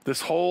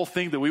this whole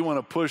thing that we want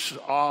to push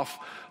off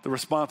the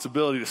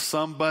responsibility to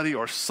somebody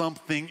or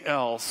something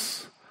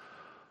else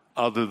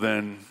other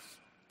than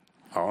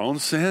our own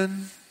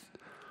sin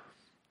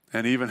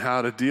and even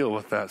how to deal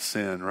with that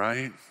sin,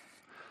 right?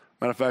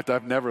 Matter of fact,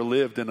 I've never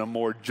lived in a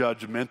more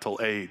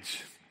judgmental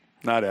age.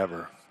 Not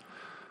ever.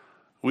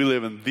 We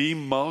live in the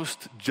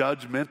most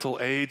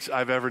judgmental age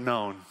I've ever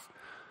known.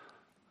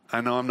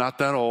 I know I'm not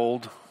that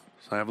old,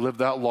 so I haven't lived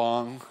that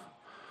long.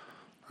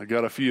 I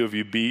got a few of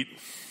you beat.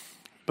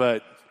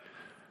 But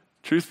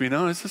truth be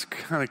known, it's just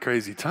kind of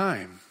crazy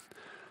time.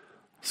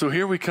 So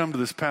here we come to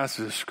this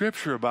passage of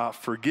Scripture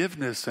about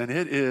forgiveness, and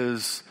it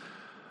is,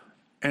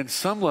 in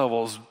some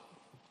levels,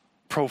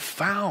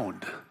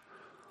 profound.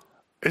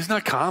 It's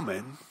not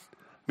common.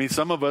 I mean,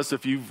 some of us,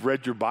 if you've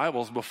read your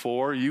Bibles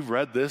before, you've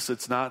read this.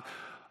 It's not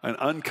an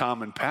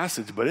uncommon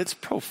passage, but it's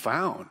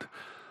profound.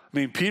 I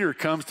mean, Peter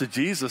comes to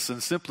Jesus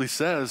and simply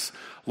says,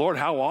 Lord,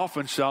 how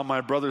often shall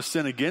my brother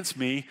sin against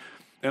me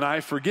and I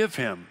forgive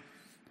him?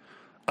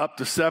 Up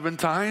to 7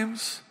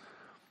 times?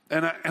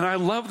 And I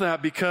love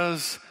that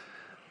because,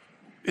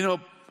 you know,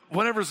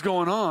 whatever's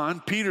going on,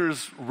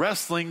 Peter's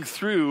wrestling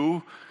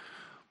through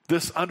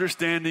this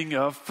understanding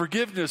of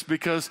forgiveness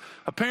because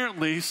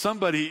apparently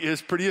somebody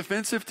is pretty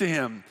offensive to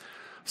him.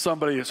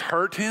 Somebody has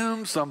hurt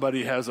him.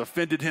 Somebody has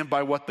offended him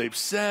by what they've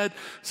said.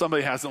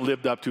 Somebody hasn't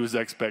lived up to his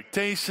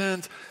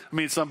expectations. I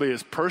mean, somebody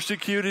has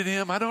persecuted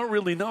him. I don't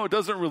really know. It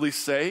doesn't really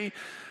say.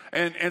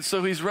 And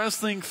so he's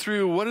wrestling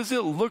through, what does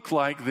it look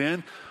like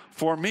then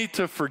for me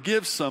to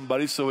forgive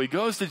somebody? So he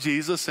goes to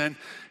Jesus and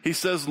he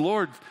says,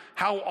 Lord,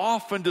 how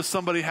often does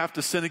somebody have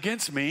to sin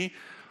against me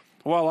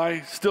while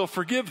I still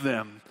forgive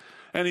them?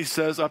 And he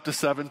says up to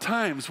 7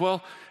 times.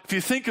 Well, if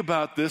you think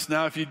about this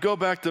now, if you go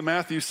back to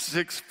Matthew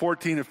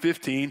 6:14 and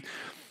 15,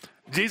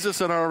 Jesus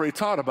had already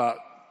taught about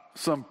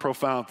some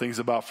profound things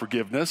about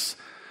forgiveness.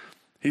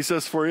 He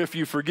says, for if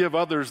you forgive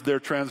others their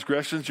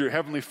transgressions, your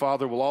heavenly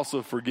Father will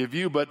also forgive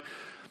you. But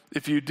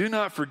if you do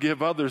not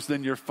forgive others,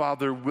 then your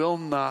Father will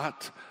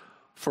not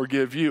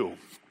forgive you.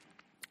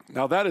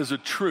 Now that is a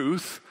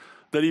truth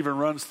that even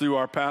runs through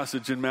our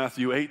passage in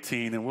Matthew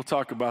 18, and we'll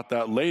talk about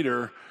that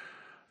later.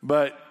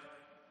 But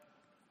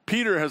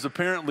Peter has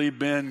apparently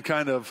been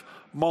kind of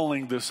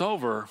mulling this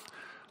over.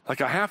 Like,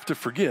 I have to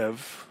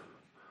forgive,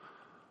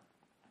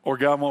 or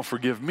God won't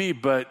forgive me,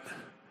 but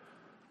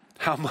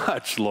how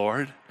much,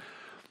 Lord?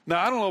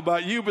 Now, I don't know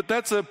about you, but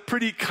that's a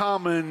pretty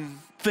common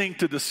thing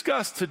to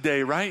discuss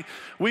today, right?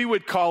 We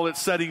would call it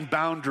setting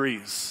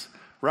boundaries,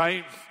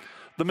 right?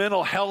 The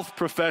mental health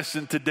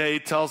profession today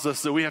tells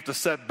us that we have to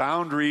set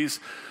boundaries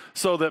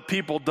so that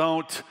people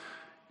don't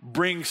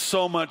bring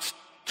so much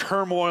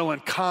turmoil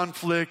and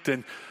conflict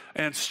and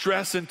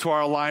stress into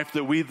our life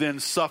that we then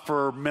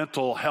suffer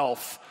mental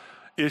health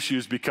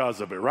issues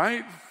because of it,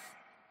 right?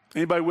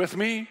 Anybody with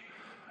me?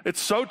 It's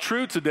so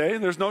true today,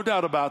 and there's no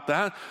doubt about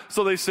that.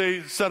 So they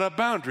say, set up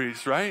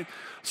boundaries, right?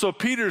 So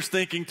Peter's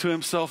thinking to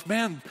himself,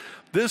 man,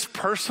 this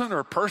person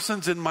or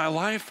persons in my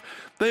life,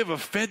 they've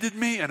offended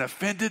me and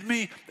offended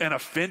me and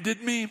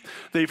offended me.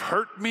 They've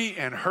hurt me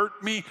and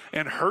hurt me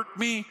and hurt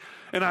me.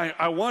 And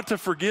I want to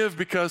forgive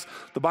because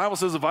the Bible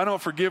says if I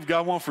don't forgive,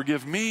 God won't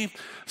forgive me.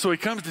 So he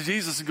comes to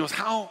Jesus and goes,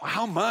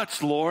 how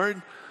much,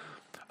 Lord?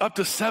 Up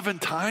to 7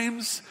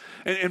 times?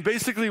 And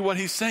basically what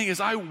he's saying is,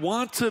 I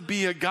want to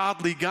be a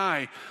godly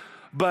guy,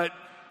 but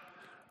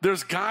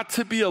there's got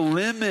to be a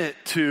limit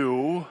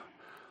to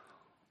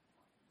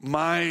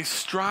my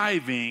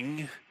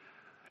striving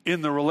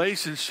in the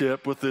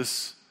relationship with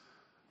this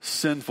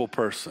sinful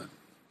person,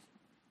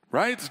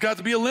 right? There's got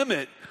to be a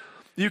limit.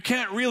 You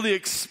can't really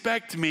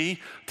expect me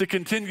to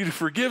continue to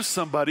forgive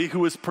somebody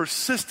who is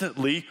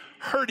persistently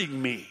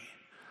hurting me.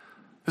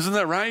 Isn't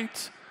that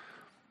right?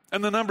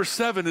 And the number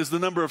 7 is the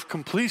number of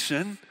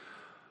completion.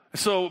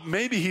 So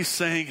maybe he's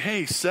saying,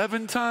 hey,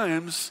 7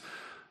 times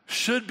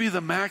should be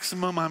the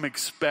maximum I'm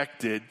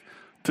expected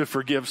to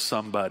forgive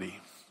somebody.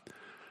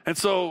 And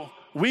so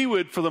we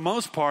would, for the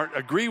most part,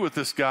 agree with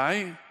this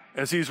guy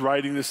as he's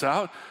writing this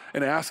out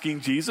and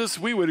asking Jesus.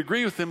 We would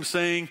agree with him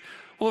saying,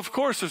 Well, of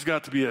course there's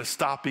got to be a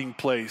stopping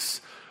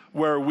place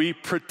where we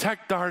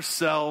protect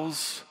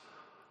ourselves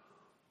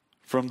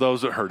from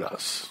those that hurt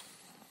us.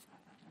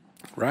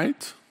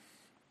 Right?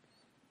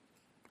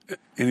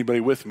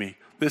 Anybody with me?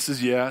 This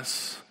is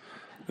yes.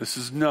 This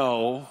is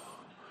no.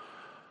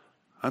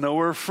 I know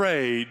we're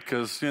afraid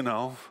because,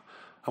 I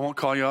won't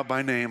call you out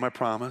by name, I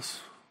promise.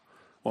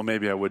 Well,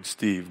 maybe I would,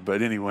 Steve,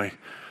 but anyway.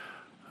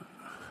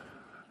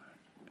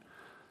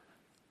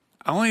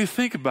 I want you to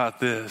think about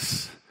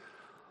this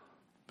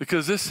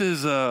because this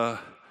is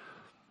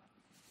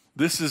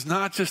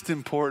not just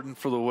important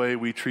for the way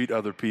we treat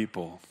other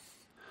people.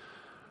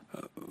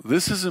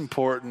 This is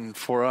important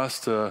for us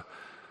to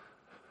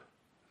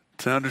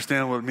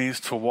understand what it means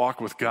to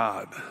walk with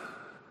God.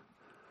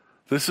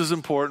 This is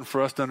important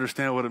for us to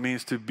understand what it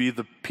means to be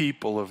the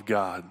people of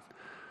God.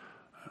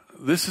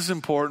 This is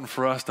important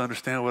for us to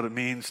understand what it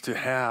means to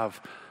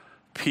have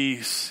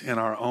peace in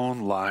our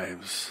own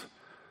lives,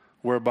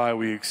 whereby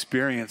we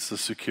experience the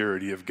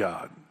security of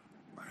God.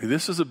 I mean,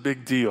 this is a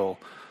big deal.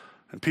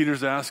 And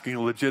Peter's asking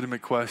a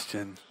legitimate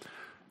question.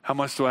 How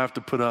much do I have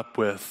to put up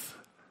with?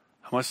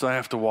 How much do I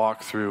have to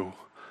walk through?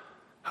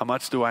 How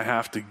much do I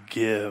have to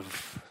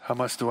give? How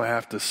much do I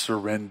have to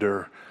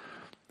surrender?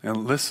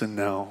 And listen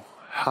now,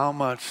 how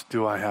much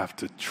do I have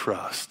to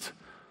trust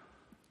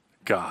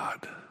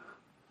God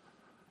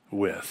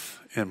with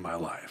in my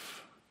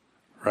life?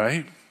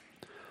 Right?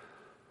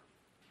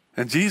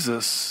 And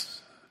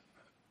Jesus,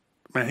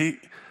 man,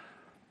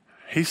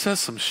 he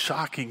says some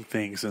shocking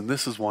things, and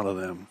this is one of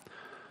them.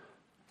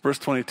 Verse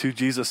 22,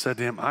 Jesus said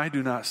to him, I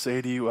do not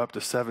say to you up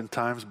to 7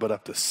 times, but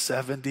up to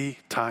 70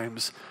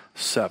 times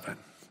 7.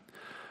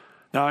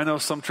 Now, I know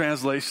some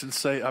translations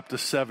say up to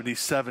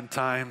 77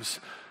 times.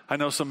 I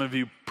know some of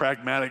you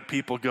pragmatic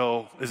people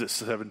go, is it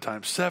 7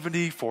 times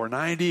 70,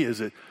 490? Is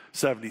it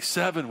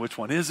 77? Which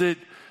one is it?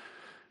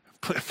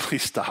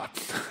 Please stop.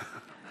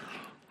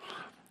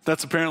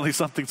 That's apparently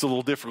something that's a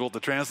little difficult to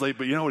translate,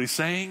 but you know what he's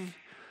saying?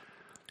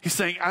 He's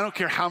saying, I don't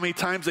care how many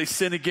times they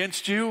sin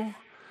against you,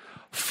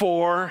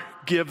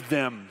 forgive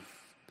them.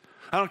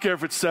 I don't care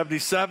if it's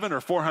 77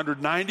 or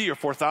 490 or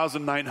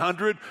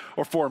 4,900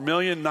 or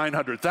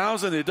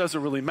 4,900,000. It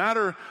doesn't really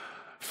matter.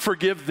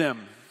 Forgive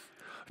them.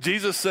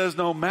 Jesus says,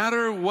 no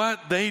matter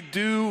what they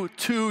do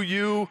to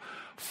you,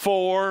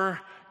 forgive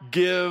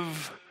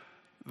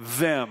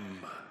them.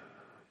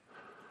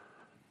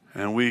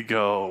 And we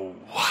go,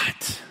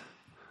 what?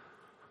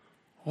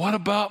 What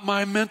about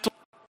my mental?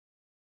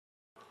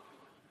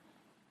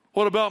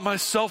 What about my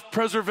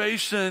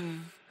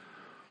self-preservation?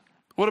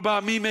 What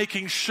about me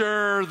making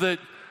sure that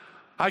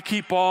I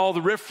keep all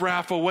the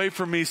riffraff away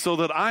from me so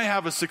that I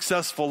have a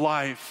successful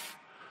life?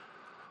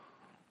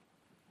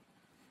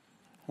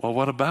 Well,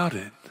 what about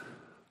it?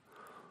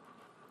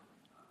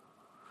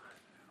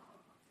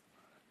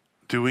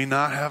 Do we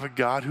not have a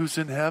God who's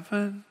in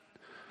heaven?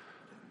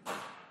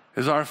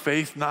 Is our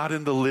faith not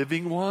in the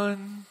living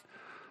one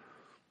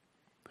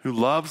who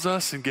loves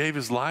us and gave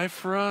his life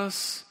for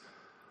us?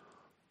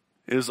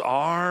 Is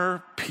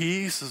our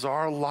peace, is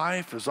our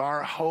life, is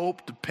our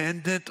hope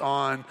dependent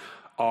on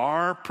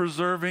our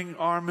preserving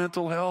our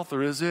mental health,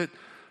 or is it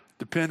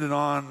dependent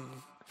on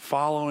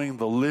following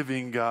the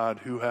living God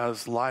who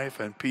has life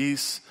and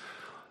peace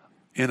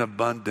in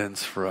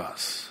abundance for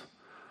us?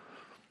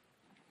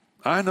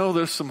 I know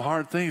there's some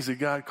hard things that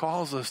God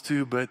calls us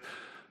to, but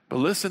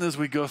listen as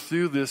we go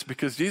through this,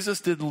 because Jesus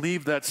didn't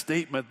leave that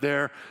statement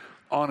there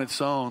on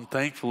its own.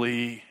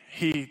 Thankfully,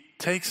 he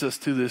takes us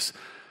to this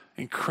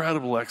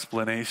incredible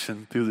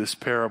explanation through this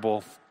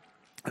parable.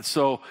 And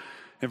so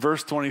in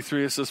verse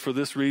 23, it says, for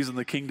this reason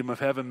the kingdom of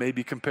heaven may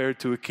be compared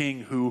to a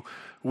king who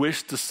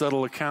wished to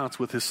settle accounts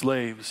with his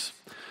slaves.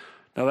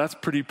 Now that's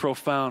pretty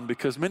profound,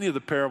 because many of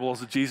the parables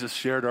that Jesus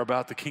shared are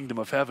about the kingdom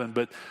of heaven,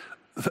 but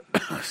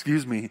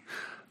excuse me,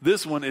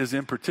 this one is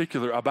in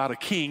particular about a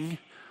king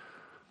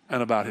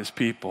and about his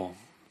people.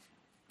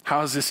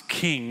 How is this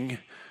king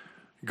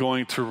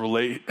going to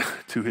relate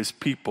to his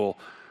people?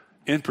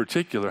 In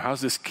particular,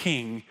 how's this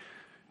king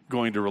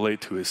going to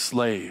relate to his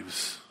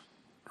slaves,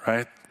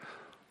 right?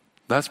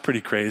 That's pretty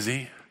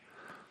crazy.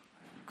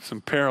 Some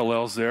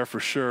parallels there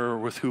for sure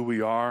with who we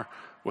are,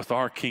 with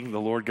our King,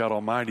 the Lord God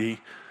Almighty.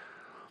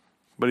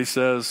 But he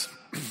says,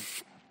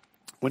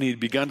 when he had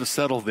begun to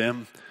settle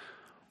them,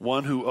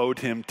 one who owed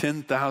him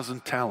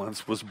 10,000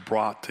 talents was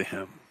brought to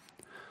him.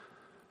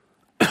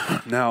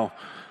 Now,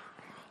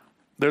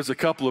 there's a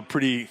couple of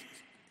pretty,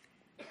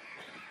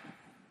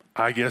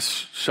 I guess,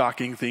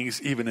 shocking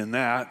things even in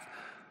that.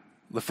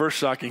 The first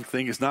shocking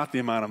thing is not the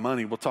amount of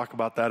money. We'll talk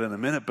about that in a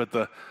minute. But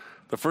the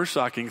first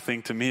shocking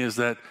thing to me is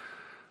that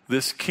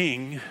this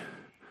king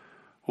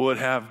would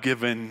have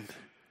given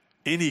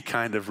any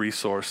kind of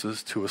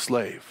resources to a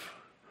slave.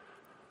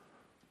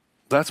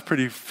 That's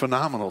pretty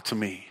phenomenal to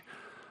me.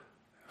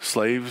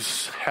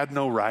 Slaves had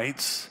no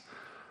rights.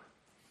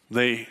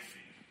 They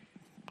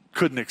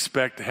couldn't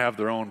expect to have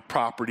their own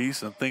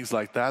properties and things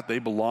like that. They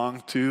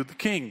belonged to the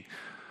king.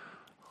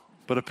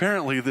 But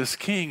apparently this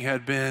king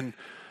had been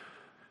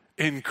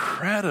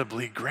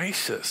incredibly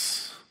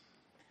gracious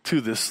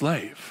to this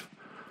slave.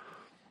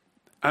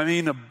 I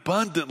mean,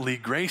 abundantly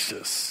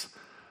gracious,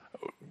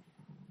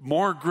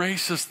 more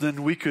gracious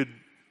than we could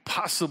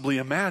possibly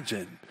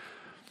imagine.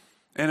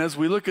 And as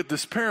we look at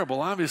this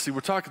parable, obviously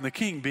we're talking the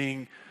king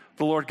being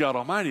the Lord God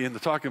Almighty, and they're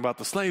talking about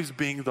the slaves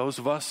being those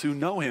of us who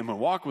know him and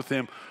walk with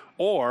him,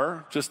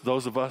 or just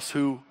those of us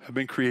who have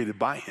been created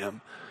by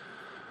him.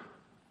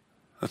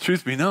 The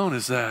truth be known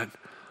is that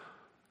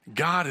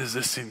God is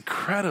this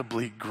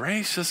incredibly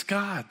gracious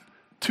God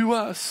to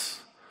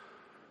us.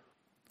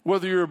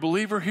 Whether you're a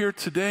believer here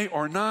today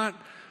or not,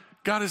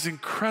 God is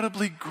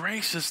incredibly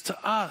gracious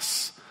to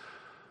us.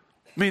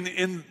 I mean,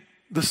 in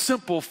the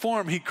simple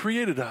form, he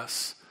created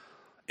us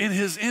in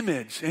his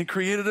image and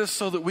created us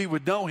so that we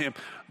would know him.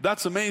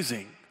 That's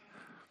amazing.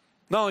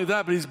 Not only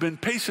that, but he's been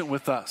patient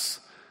with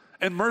us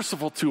and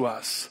merciful to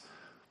us.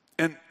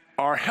 And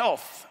our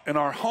health and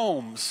our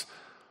homes,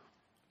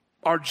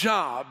 our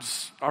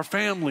jobs, our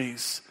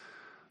families,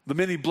 the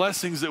many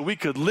blessings that we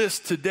could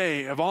list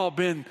today have all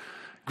been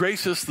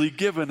graciously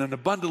given and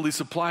abundantly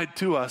supplied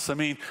to us. I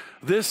mean,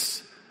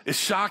 this is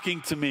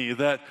shocking to me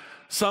that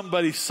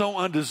somebody so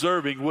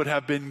undeserving would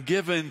have been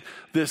given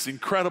this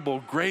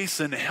incredible grace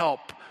and help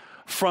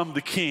from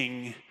the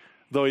king,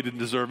 though he didn't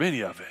deserve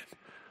any of it.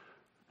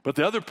 But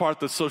the other part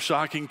that's so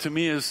shocking to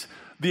me is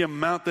the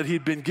amount that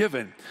he'd been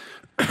given.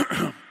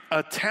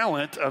 A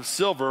talent of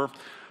silver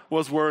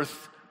was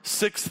worth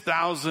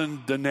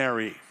 6,000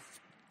 denarii.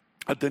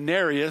 A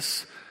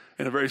denarius,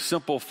 in a very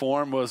simple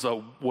form, was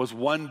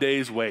 1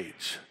 day's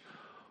wage.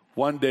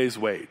 1 day's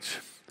wage.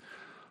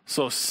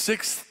 So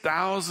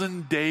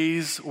 6,000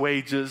 days'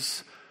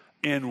 wages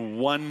in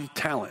 1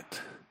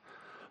 talent.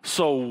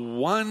 So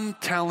 1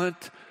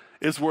 talent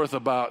is worth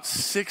about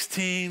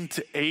 16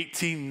 to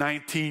 18,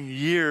 19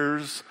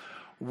 years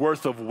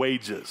worth of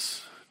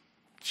wages.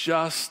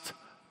 Just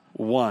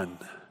 1.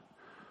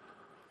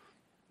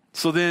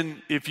 So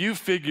then if you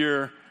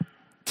figure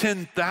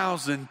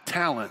 10,000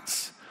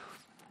 talents,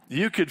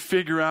 you could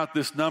figure out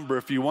this number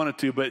if you wanted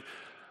to, but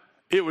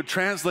it would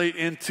translate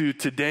into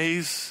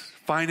today's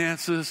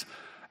finances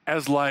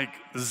as like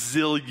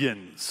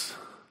zillions.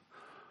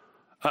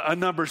 A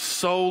number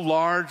so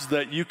large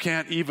that you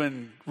can't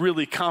even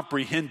really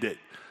comprehend it.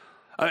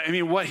 I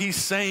mean, what he's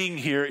saying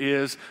here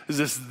is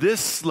this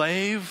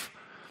slave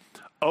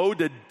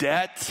owed a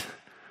debt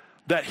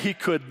that he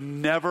could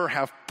never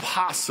have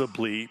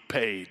possibly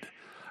paid.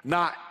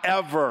 Not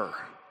ever.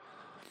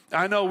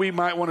 I know we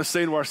might want to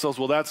say to ourselves,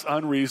 well, that's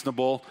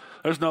unreasonable.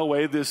 There's no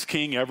way this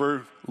king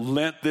ever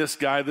lent this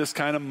guy this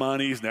kind of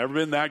money. He's never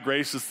been that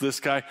gracious to this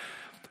guy.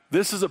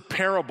 This is a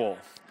parable.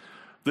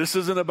 This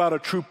isn't about a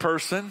true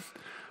person.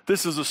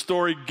 This is a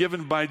story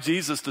given by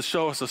Jesus to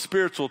show us a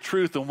spiritual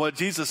truth. And what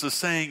Jesus is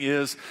saying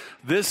is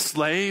this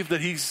slave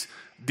that he's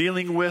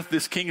dealing with,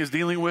 this king is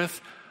dealing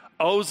with,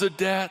 owes a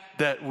debt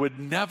that would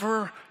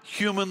never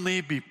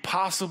humanly be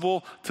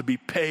possible to be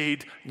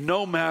paid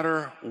no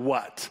matter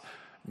what.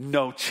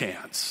 No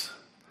chance.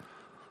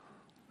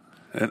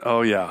 And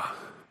oh yeah,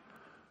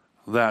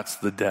 that's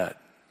the debt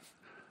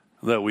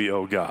that we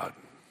owe God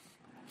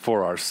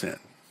for our sin.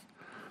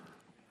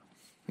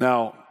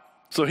 Now,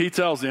 so he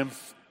tells him,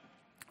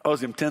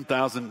 owes him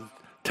 10,000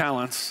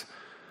 talents,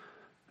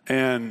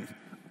 and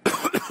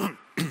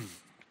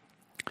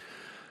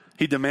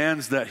he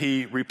demands that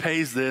he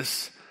repays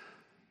this,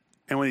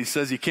 and when he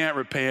says he can't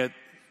repay it,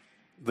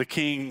 the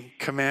king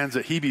commands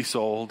that he be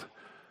sold,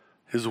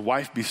 his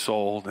wife be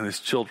sold, and his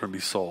children be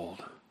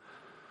sold.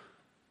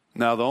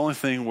 Now, the only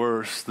thing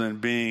worse than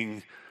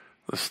being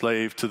the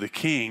slave to the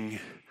king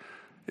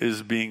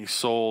is being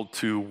sold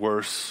to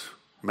worse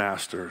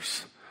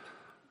masters.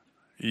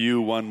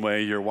 You one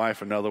way, your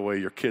wife another way,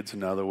 your kids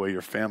another way,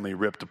 your family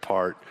ripped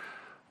apart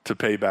to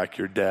pay back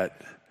your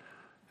debt.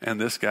 And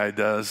this guy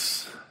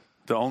does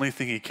the only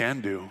thing he can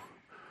do.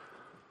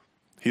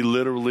 He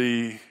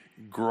literally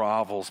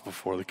grovels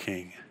before the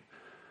king.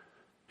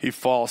 He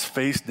falls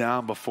face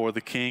down before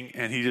the king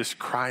and he just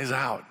cries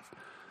out,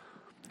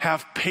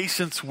 "Have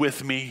patience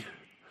with me.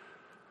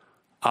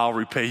 I'll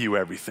repay you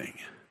everything."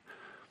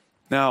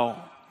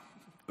 Now,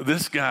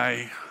 this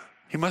guy,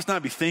 he must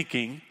not be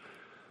thinking,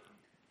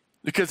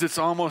 because it's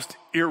almost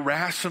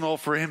irrational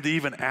for him to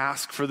even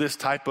ask for this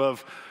type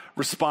of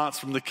response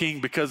from the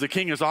king, because the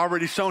king has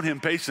already shown him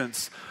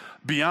patience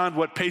beyond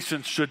what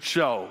patience should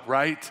show,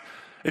 right?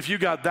 If you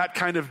got that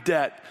kind of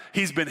debt,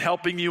 he's been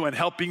helping you and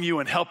helping you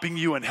and helping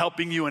you and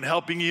helping you and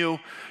helping you.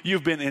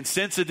 You've been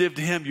insensitive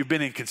to him. You've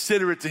been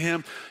inconsiderate to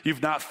him.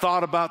 You've not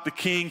thought about the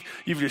king.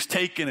 You've just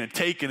taken and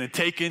taken and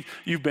taken.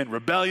 You've been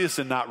rebellious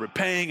and not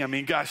repaying. I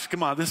mean, gosh,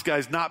 come on. This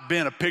guy's not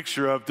been a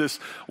picture of this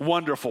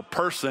wonderful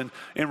person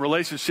in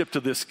relationship to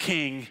this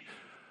king.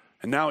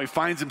 And now he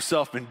finds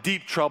himself in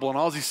deep trouble, and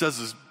all he says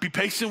is, "Be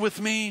patient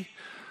with me."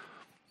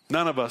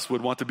 None of us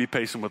would want to be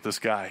patient with this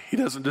guy. He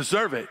doesn't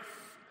deserve it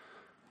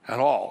at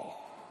all.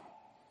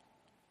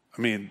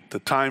 I mean, the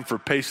time for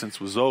patience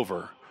was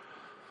over.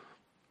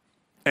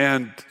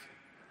 And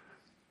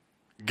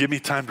give me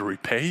time to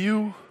repay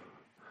you?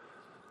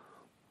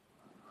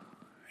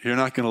 You're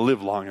not going to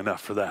live long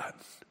enough for that.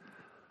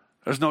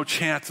 There's no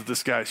chance that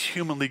this guy's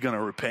humanly going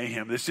to repay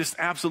him. There's just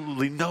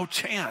absolutely no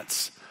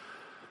chance.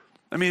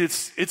 I mean,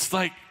 it's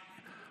like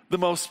the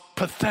most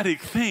pathetic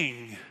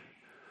thing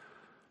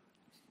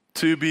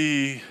to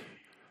be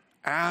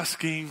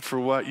asking for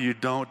what you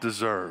don't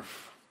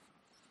deserve,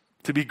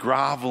 to be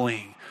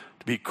groveling,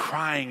 to be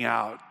crying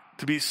out,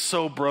 to be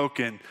so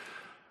broken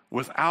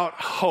without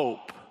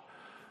hope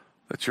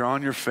that you're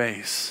on your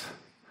face.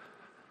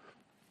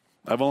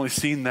 I've only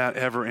seen that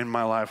ever in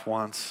my life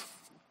once.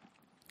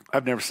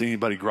 I've never seen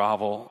anybody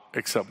grovel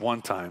except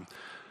one time.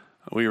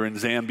 We were in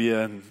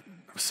Zambia and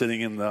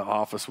sitting in the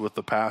office with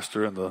the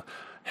pastor and the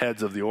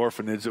heads of the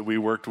orphanage that we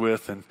worked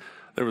with, and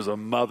there was a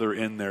mother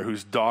in there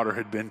whose daughter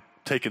had been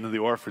taken to the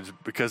orphanage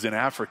because in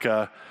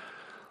Africa,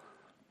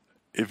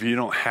 if you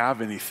don't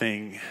have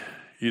anything,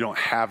 you don't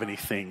have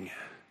anything.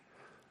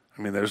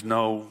 I mean, there's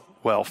no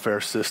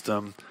welfare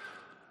system.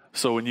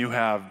 So when you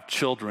have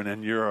children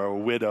and you're a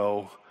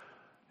widow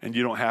and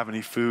you don't have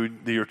any food,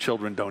 your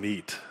children don't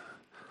eat.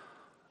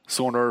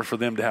 So in order for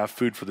them to have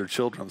food for their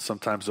children,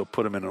 sometimes they'll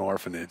put them in an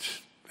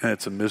orphanage. And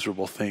it's a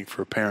miserable thing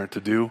for a parent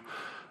to do.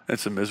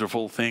 It's a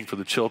miserable thing for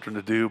the children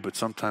to do, but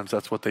sometimes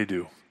that's what they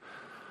do.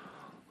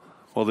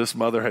 Well, this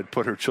mother had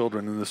put her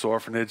children in this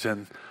orphanage,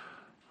 and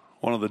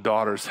one of the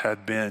daughters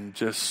had been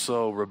just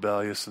so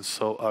rebellious and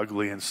so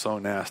ugly and so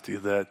nasty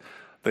that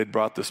they'd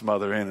brought this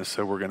mother in and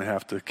said, we're going to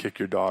have to kick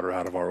your daughter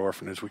out of our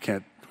orphanage. We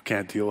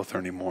can't deal with her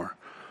anymore.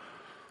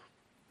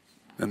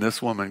 And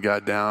this woman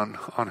got down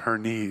on her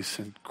knees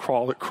and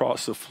crawled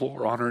across the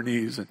floor on her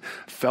knees and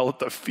fell at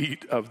the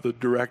feet of the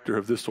director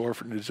of this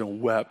orphanage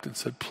and wept and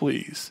said,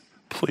 please,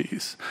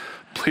 please,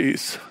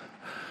 please,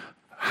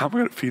 how am I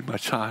going to feed my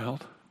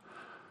child?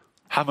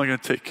 How am I going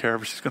to take care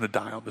of her? She's going to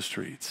die on the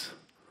streets.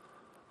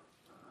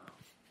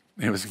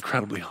 It was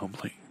incredibly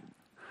humbling.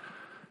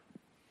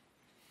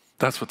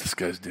 That's what this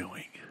guy's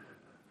doing.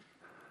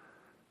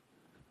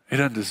 He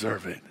doesn't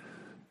deserve it.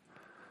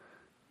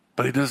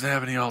 But he doesn't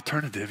have any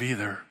alternative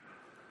either.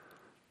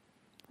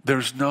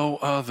 There's no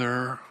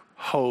other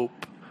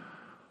hope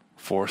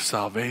for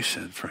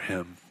salvation for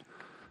him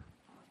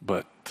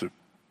but to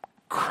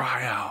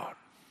cry out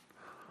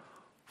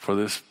for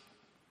this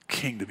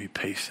king to be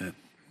patient,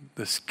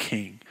 this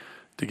king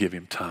to give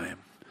him time.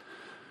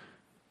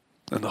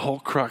 And the whole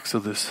crux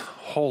of this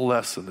whole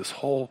lesson, the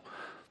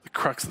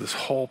crux of this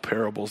whole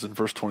parable is in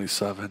verse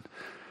 27.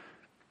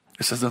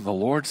 It says, then the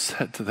Lord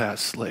said to that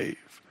slave,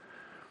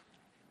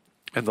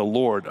 and the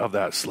Lord of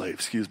that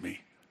slave,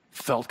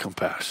 felt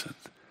compassion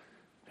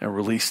and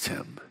released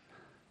him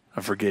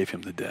and forgave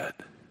him the debt.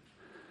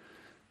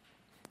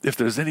 If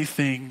there's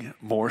anything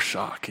more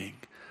shocking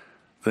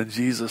than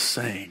Jesus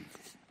saying,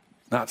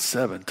 not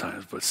 7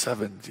 times, but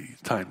 70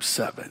 times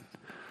 7,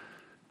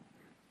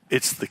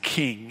 it's the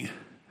king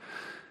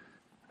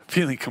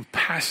feeling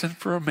compassion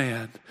for a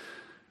man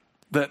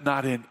that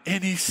not in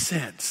any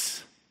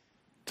sense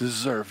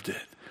deserved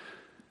it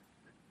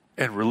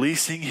and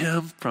releasing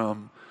him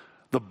from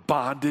the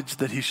bondage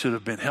that he should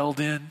have been held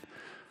in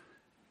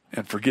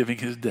and forgiving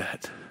his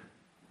debt.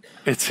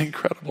 It's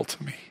incredible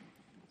to me.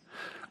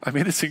 I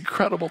mean, it's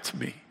incredible to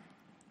me.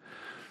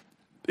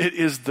 It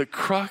is the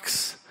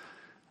crux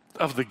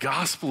of the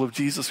gospel of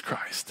Jesus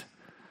Christ.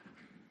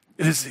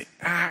 It is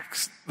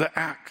the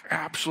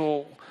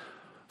actual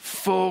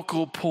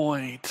focal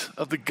point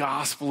of the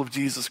gospel of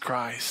Jesus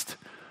Christ,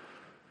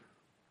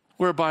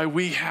 whereby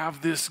we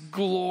have this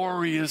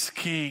glorious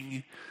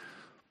king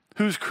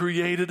who's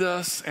created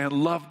us and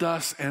loved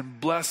us and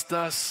blessed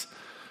us,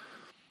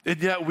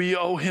 and yet we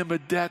owe him a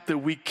debt that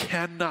we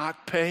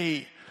cannot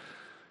pay.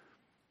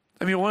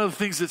 I mean, one of the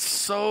things that's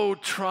so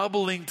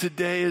troubling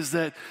today is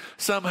that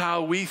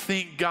somehow we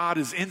think God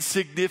is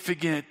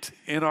insignificant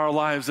in our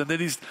lives and that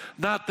he's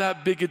not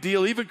that big a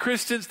deal. Even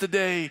Christians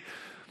today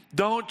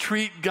don't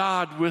treat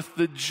God with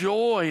the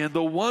joy and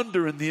the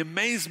wonder and the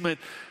amazement,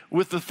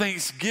 with the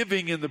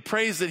thanksgiving and the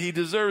praise that he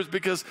deserves,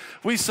 because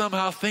we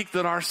somehow think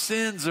that our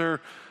sins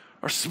are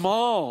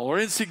small or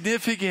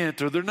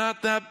insignificant or they're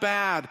not that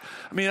bad.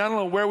 I mean, I don't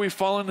know where we've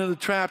fallen into the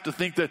trap to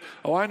think that,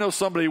 oh, I know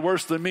somebody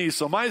worse than me,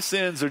 so my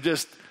sins are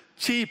just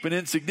cheap and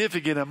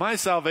insignificant and my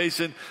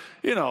salvation,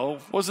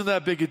 wasn't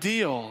that big a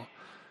deal.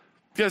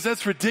 Guys,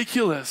 that's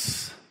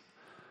ridiculous.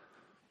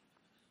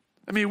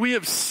 I mean, we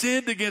have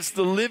sinned against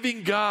the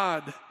living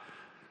God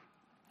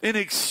in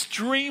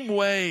extreme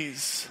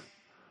ways.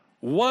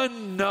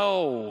 One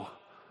no,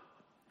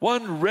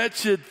 one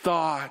wretched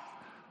thought,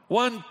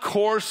 one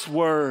coarse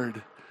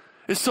word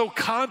is so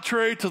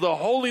contrary to the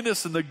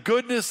holiness and the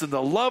goodness and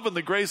the love and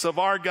the grace of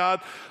our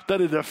God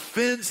that it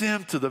offends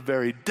him to the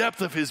very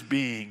depth of his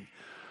being.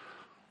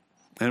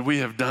 And we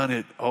have done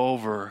it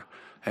over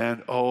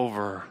and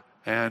over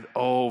and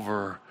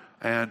over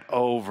and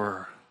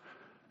over.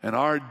 And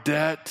our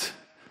debt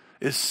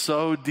is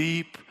so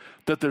deep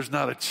that there's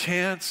not a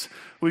chance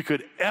we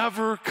could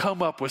ever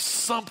come up with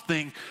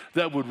something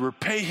that would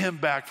repay him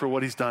back for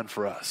what he's done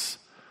for us.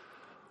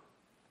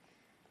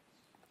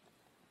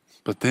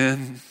 But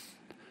then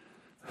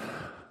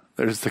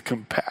there's the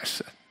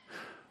compassion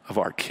of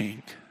our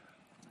King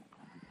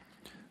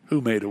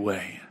who made a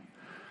way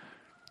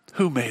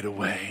Who made a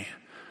way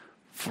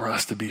for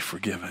us to be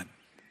forgiven?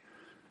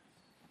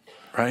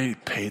 Right? He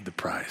paid the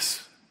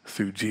price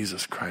through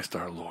Jesus Christ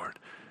our Lord.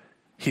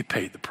 He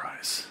paid the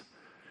price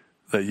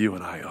that you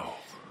and I owe.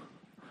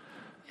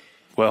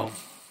 Well,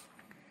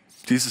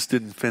 Jesus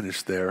didn't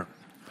finish there.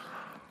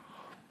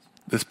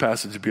 This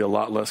passage would be a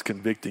lot less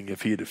convicting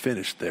if he had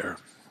finished there.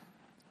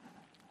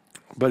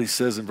 But he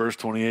says in verse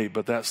 28,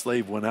 but that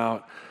slave went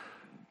out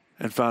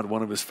and found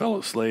one of his fellow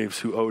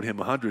slaves who owed him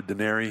 100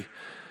 denarii.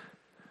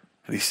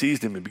 And he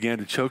seized him and began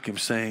to choke him,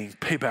 saying,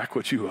 pay back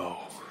what you owe.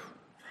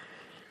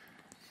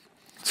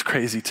 It's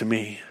crazy to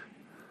me.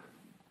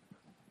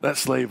 That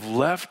slave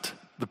left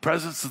the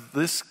presence of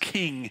this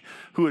king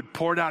who had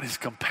poured out his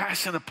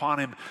compassion upon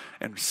him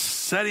and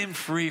set him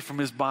free from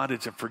his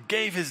bondage and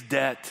forgave his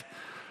debt,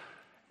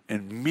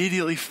 and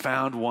immediately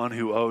found one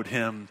who owed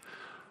him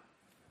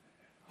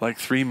like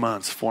 3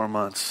 months, 4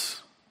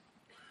 months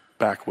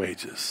back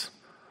wages.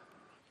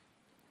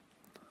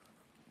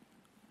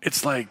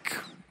 It's like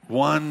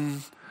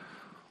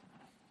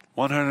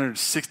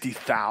 160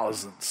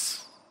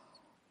 thousandths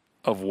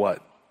of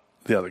what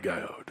the other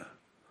guy owed.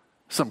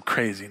 Some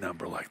crazy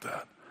number like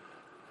that.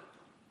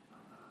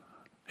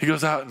 He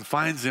goes out and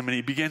finds him and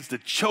he begins to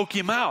choke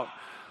him out.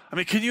 I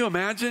mean, can you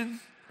imagine?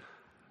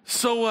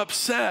 So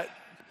upset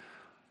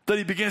that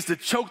he begins to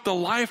choke the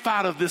life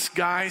out of this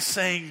guy,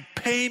 saying,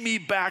 pay me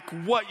back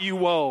what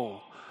you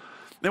owe.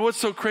 Now, what's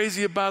so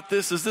crazy about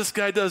this is this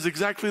guy does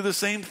exactly the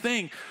same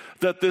thing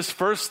that this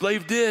first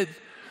slave did.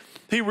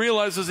 He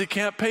realizes he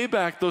can't pay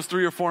back those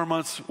 3 or 4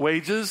 months'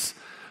 wages,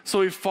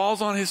 so he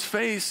falls on his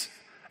face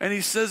and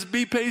he says,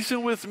 be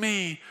patient with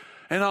me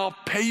and I'll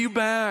pay you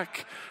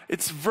back.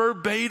 It's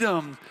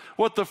verbatim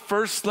what the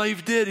first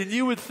slave did. And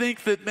you would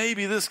think that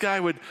maybe this guy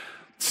would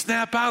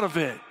snap out of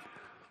it,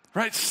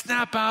 right?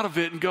 Snap out of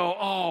it and go,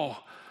 oh,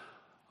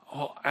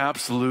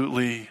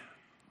 absolutely.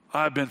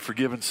 I've been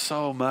forgiven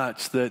so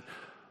much that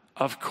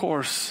of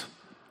course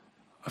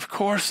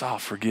I'll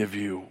forgive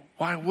you.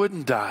 Why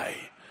wouldn't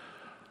I?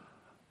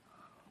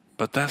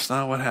 But that's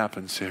not what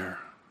happens here.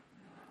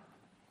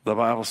 The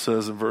Bible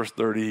says in verse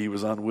 30, he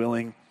was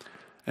unwilling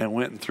and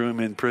went and threw him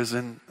in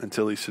prison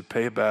until he should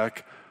pay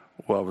back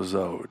what was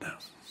owed.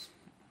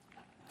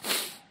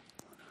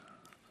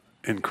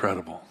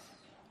 Incredible.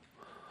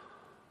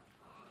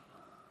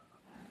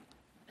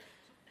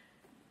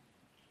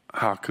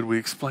 How could we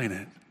explain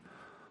it?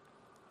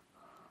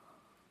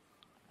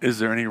 Is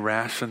there any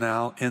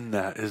rationale in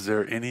that? Is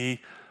there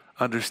any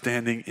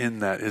understanding in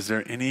that? Is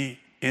there any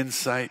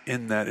insight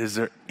in that? Is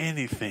there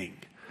anything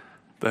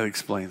that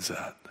explains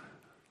that?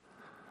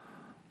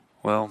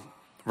 Well,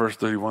 verse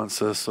 31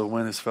 says, so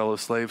when his fellow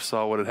slaves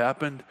saw what had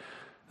happened,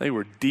 they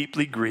were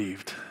deeply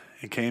grieved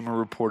and came and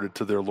reported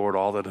to their Lord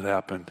all that had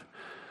happened.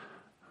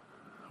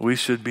 We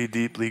should be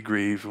deeply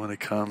grieved when it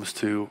comes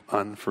to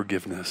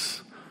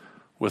unforgiveness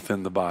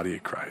within the body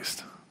of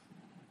Christ.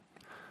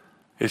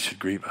 It should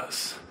grieve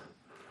us.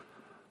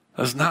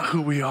 That's not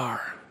who we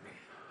are.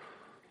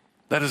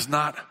 That is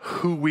not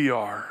who we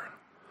are.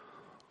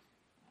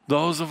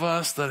 Those of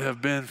us that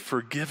have been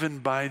forgiven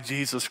by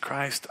Jesus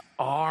Christ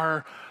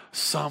are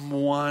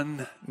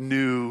someone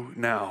new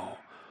now.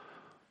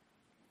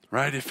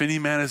 Right? If any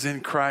man is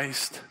in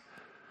Christ,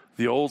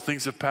 the old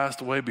things have passed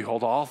away.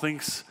 Behold, all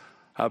things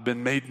have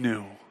been made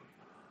new.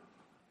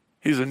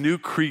 He's a new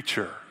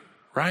creature,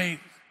 right?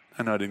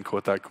 I know I didn't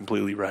quote that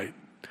completely right.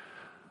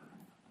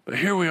 But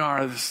here we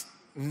are, this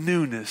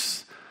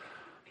newness.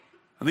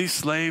 And these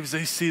slaves,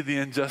 they see the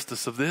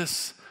injustice of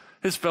this.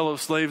 His fellow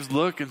slaves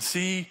look and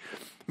see,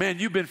 man,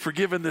 you've been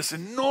forgiven this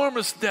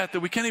enormous debt that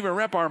we can't even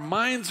wrap our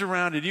minds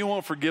around, and you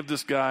won't forgive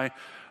this guy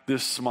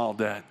this small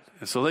debt.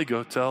 And so they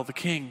go tell the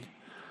king.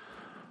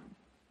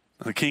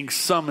 And the king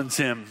summons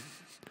him.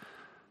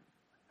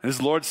 And his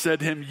Lord said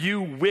to him,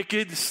 you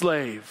wicked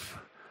slave,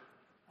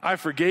 I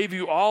forgave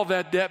you all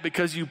that debt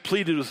because you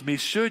pleaded with me.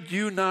 Should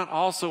you not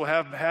also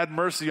have had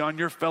mercy on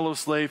your fellow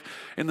slave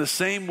in the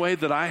same way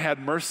that I had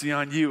mercy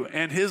on you?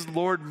 And his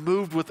Lord,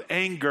 moved with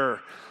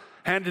anger,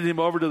 handed him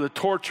over to the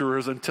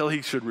torturers until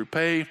he should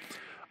repay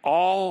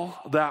all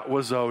that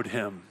was owed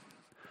him.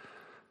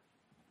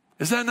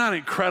 Is that not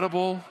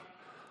incredible?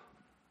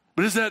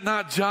 But is that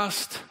not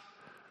just?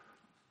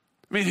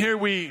 I mean, here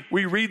we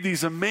read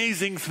these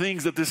amazing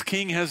things that this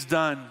king has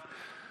done.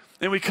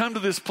 And we come to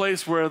this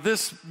place where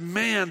this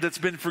man that's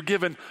been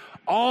forgiven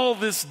all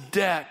this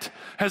debt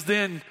has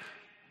then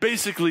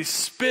basically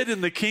spit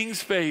in the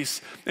king's face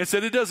and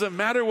said, it doesn't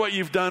matter what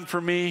you've done for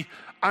me.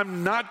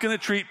 I'm not going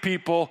to treat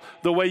people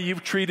the way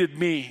you've treated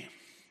me.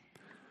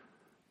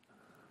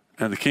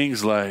 And the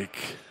king's like,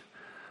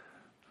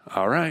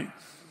 all right,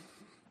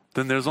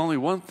 then there's only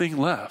one thing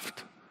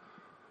left,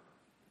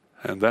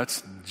 and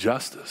that's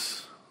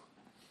justice.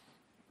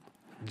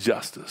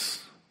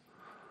 Justice.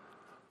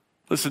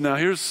 Listen, now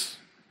here's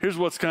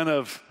what's kind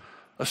of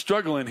a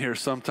struggle in here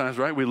sometimes,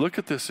 right? We look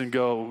at this and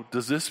go,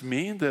 does this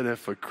mean that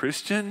if a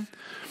Christian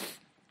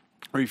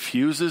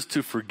refuses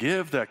to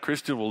forgive, that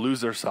Christian will lose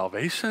their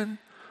salvation?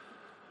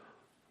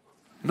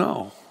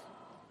 No.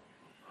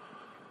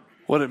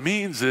 What it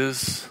means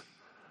is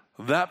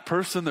that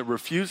person that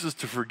refuses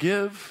to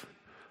forgive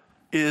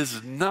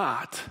is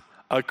not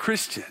a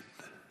Christian.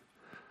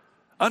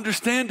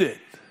 Understand it.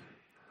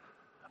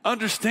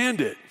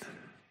 Understand it.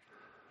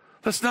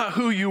 That's not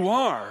who you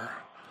are.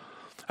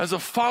 As a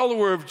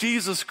follower of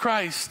Jesus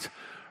Christ,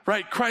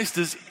 right? Christ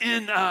is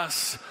in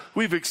us.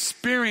 We've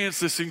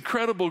experienced this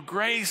incredible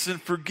grace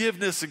and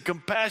forgiveness and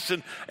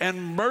compassion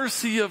and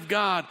mercy of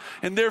God.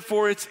 And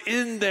therefore it's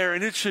in there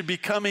and it should be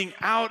coming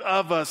out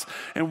of us.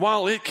 And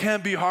while it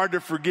can be hard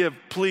to forgive,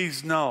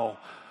 please know,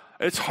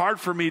 it's hard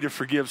for me to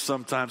forgive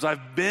sometimes.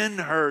 I've been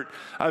hurt.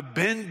 I've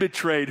been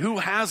betrayed. Who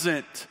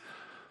hasn't?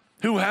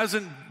 Who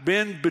hasn't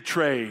been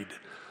betrayed?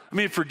 I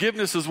mean,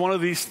 forgiveness is one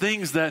of these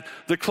things that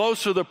the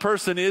closer the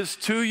person is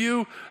to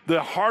you,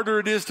 the harder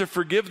it is to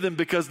forgive them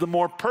because the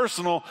more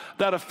personal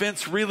that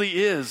offense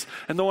really is.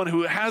 And the one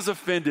who has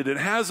offended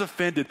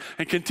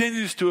and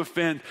continues to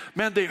offend,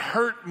 man, they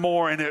hurt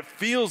more and it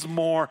feels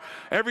more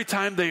every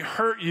time they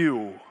hurt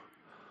you.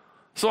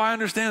 So I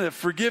understand that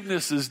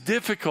forgiveness is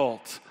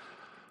difficult,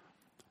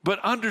 but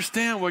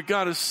understand what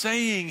God is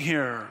saying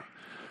here.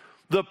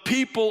 The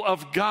people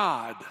of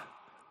God,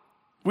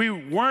 we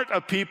weren't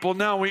a people,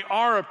 now we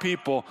are a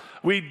people.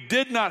 We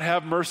did not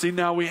have mercy,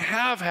 now we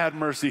have had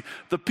mercy.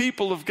 The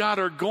people of God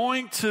are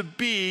going to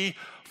be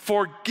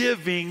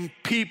forgiving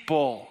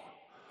people.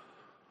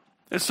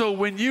 And so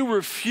when you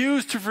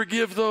refuse to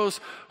forgive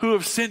those who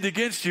have sinned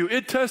against you,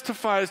 it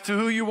testifies to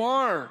who you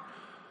are.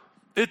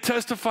 It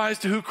testifies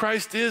to who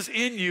Christ is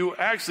in you.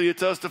 Actually, it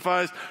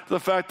testifies to the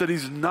fact that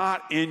he's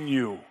not in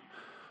you.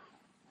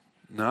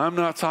 Now, I'm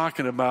not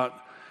talking about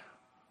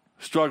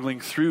struggling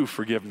through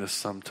forgiveness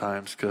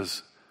sometimes,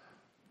 because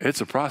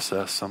it's a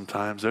process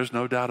sometimes. There's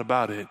no doubt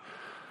about it.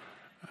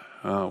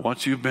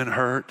 Once you've been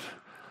hurt,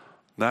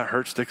 that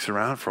hurt sticks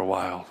around for a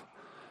while.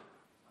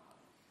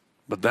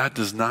 But that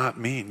does not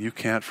mean you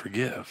can't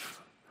forgive.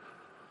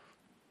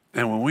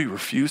 And when we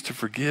refuse to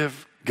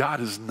forgive, God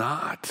is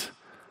not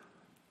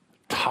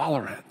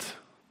tolerant.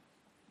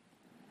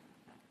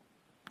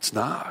 It's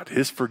not.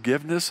 His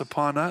forgiveness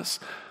upon us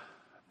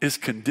is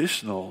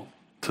conditional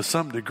to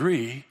some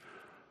degree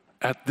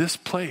at this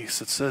place.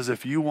 It says,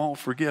 if you won't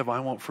forgive, I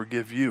won't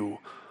forgive you.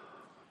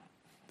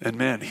 And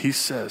man, he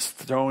says,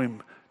 throw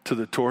him to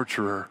the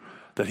torturer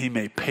that he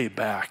may pay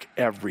back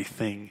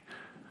everything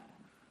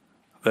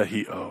that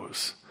he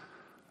owes.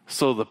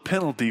 So the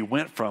penalty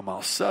went from,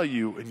 I'll sell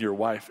you and your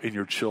wife and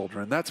your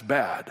children. That's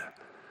bad.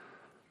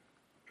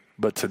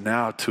 But to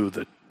now to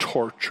the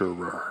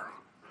torturer,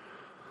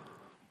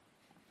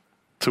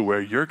 to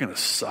where you're going to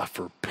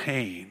suffer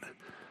pain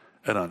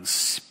at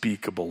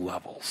unspeakable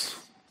levels.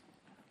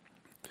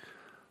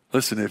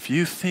 Listen, if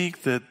you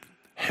think that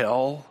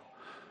hell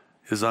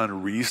is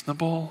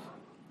unreasonable,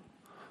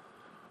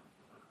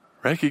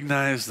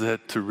 recognize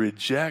that to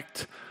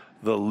reject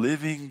the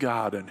living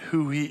God and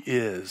who he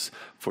is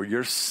for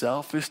your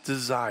selfish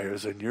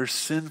desires and your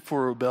sinful,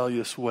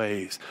 rebellious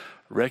ways,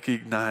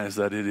 recognize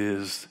that it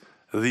is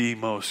the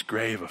most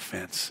grave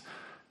offense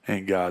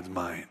in God's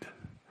mind.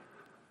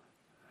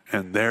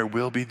 And there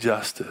will be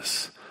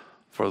justice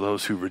for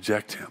those who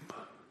reject him.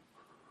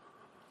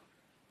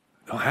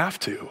 You don't have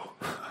to.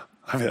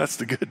 I mean, that's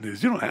the good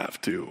news. You don't have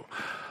to.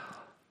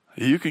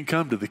 You can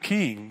come to the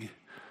King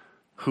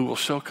who will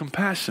show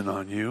compassion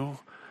on you,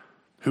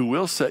 who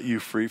will set you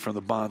free from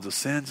the bonds of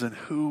sins, and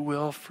who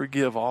will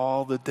forgive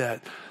all the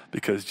debt,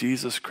 because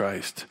Jesus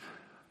Christ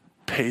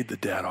paid the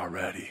debt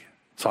already.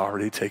 It's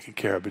already taken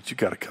care of, but you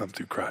got to come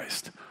through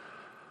Christ.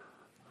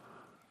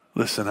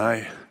 Listen,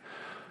 I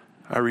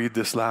read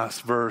this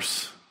last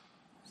verse,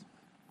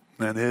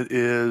 and it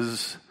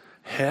is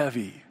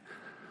heavy.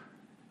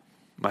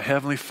 My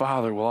heavenly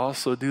Father will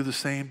also do the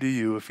same to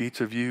you if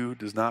each of you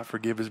does not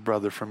forgive his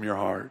brother from your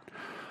heart.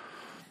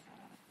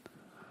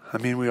 I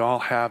mean, we all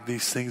have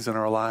these things in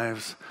our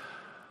lives.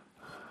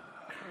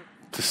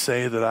 To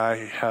say that I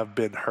have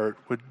been hurt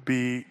would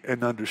be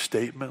an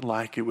understatement,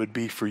 like it would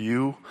be for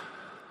you.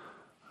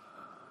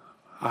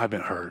 I've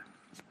been hurt.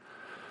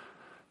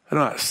 I'm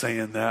not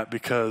saying that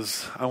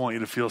because I want you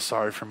to feel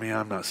sorry for me.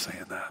 I'm not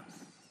saying that.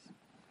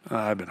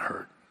 I've been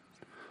hurt.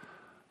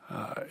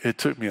 It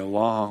took me a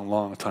long,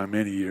 long time,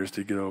 many years,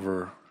 to get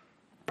over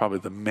probably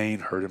the main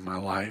hurt in my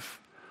life.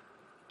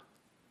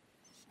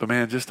 But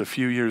man, just a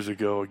few years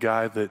ago, a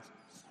guy that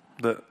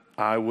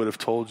I would have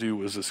told you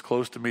was as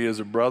close to me as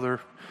a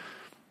brother,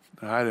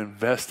 I'd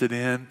invested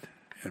in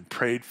and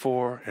prayed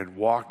for and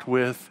walked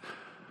with,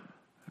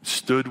 and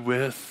stood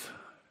with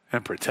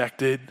and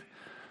protected.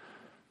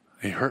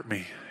 He hurt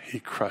me. He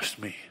crushed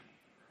me.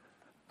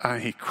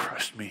 He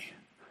crushed me.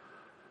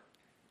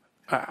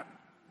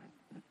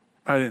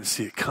 I didn't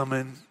see it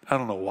coming. I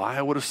don't know why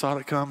I would have saw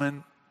it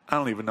coming. I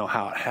don't even know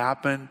how it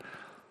happened,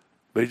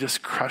 but he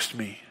just crushed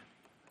me.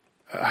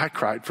 I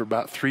cried for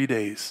about 3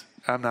 days.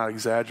 I'm not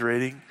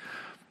exaggerating.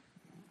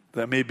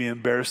 That may be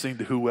embarrassing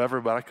to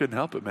whoever, but I couldn't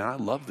help it, man. I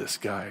love this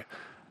guy.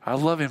 I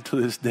love him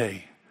to this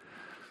day.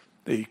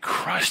 He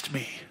crushed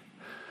me.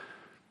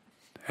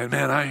 And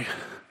man, I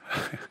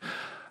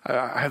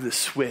have this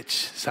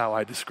switch, is how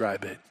I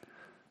describe it.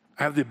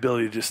 I have the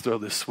ability to just throw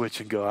this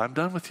switch and go, I'm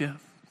done with you.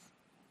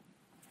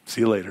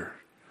 See you later.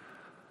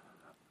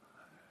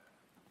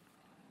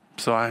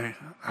 So I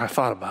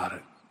thought about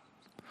it.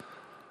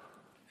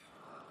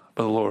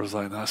 But the Lord was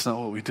like, that's not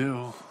what we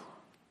do.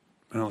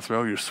 We don't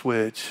throw your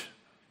switch.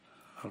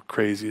 How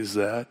crazy is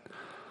that?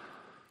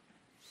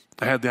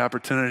 I had the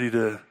opportunity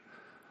to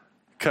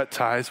cut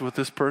ties with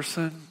this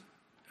person,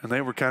 and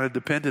they were kind of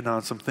dependent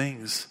on some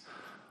things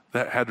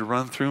that had to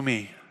run through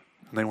me.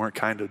 And they weren't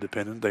kind of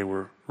dependent. They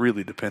were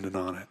really dependent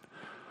on it.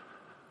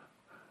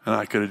 And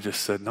I could have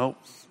just said, nope,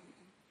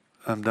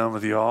 I'm done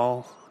with you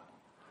all.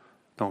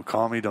 Don't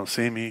call me, don't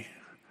see me.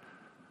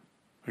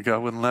 But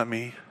God wouldn't let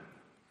me.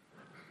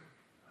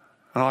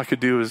 And all I could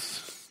do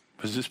was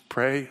just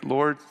pray,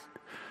 Lord,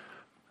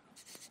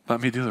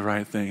 let me do the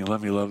right thing and let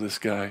me love this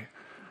guy.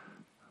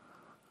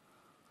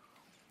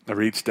 I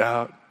reached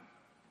out,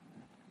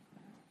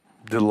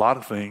 did a lot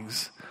of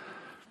things,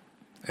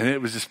 and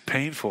it was just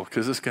painful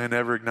because this guy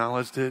never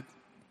acknowledged it,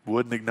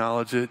 wouldn't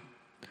acknowledge it.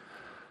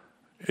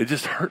 It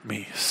just hurt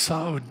me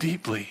so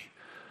deeply.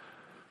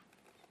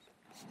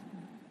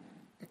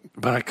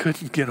 But I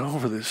couldn't get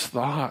over this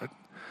thought.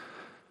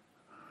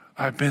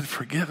 I've been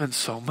forgiven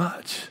so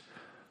much.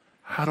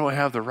 How do I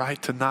have the right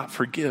to not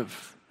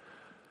forgive?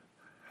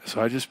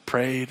 So I just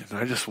prayed and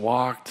I just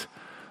walked.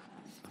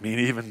 I mean,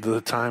 even to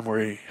the time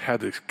where he had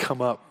to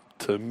come up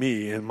to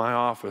me in my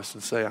office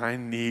and say, I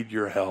need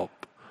your help.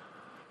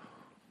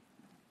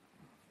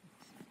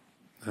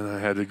 And I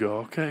had to go,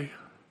 okay,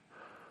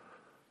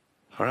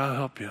 all right, I'll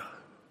help you.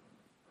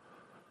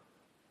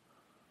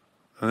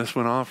 And this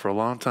went on for a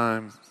long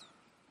time.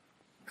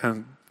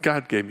 And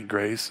God gave me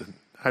grace, and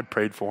I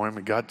prayed for him,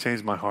 and God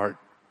changed my heart.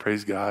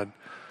 Praise God.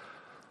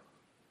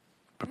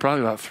 But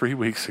probably about 3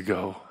 weeks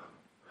ago,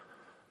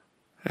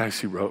 he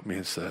actually wrote me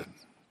and said,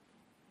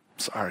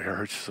 sorry I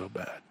hurt you so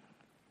bad.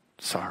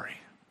 Sorry.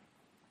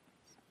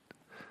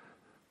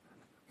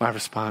 My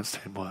response to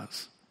him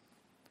was,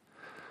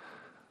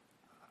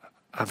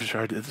 I'm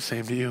sure I did the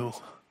same to you.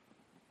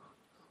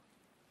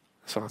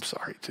 So I'm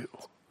sorry too.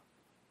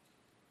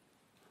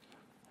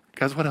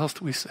 Guys, what else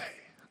do we say?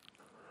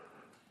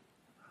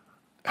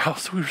 How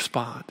else do we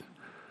respond?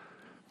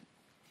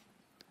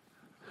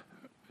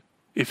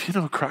 If you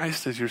know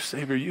Christ as your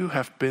Savior, you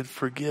have been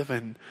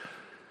forgiven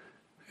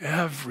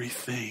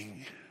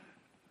everything.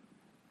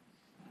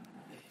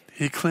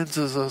 He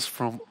cleanses us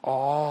from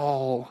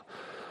all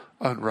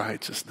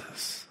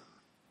unrighteousness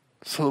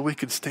so that we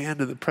can stand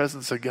in the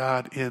presence of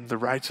God in the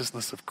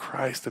righteousness of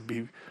Christ and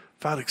be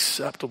found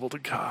acceptable to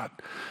God,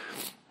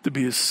 to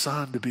be his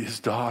son, to be his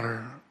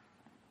daughter,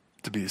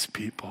 to be his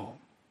people.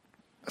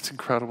 That's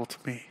incredible to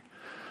me.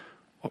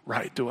 What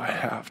right do I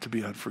have to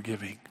be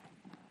unforgiving?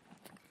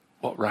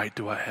 What right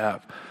do I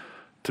have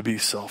to be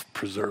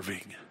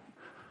self-preserving?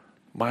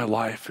 My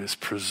life is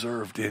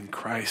preserved in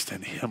Christ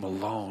and him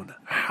alone.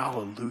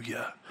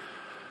 Hallelujah.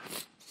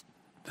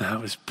 And I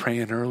was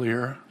praying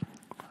earlier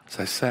as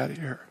I sat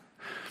here.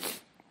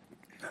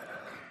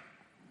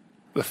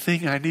 The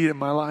thing I need in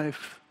my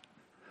life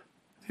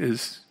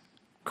is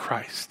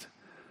Christ.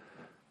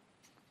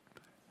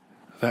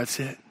 That's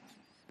it.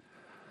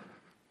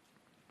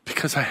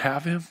 Because I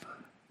have him,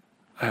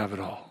 I have it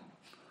all.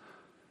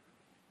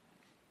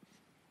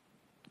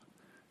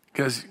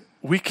 Because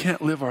we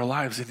can't live our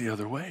lives any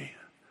other way.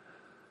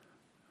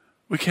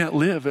 We can't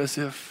live as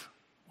if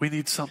we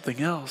need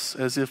something else,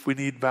 as if we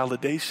need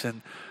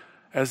validation,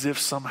 as if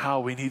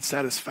somehow we need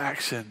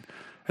satisfaction,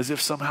 as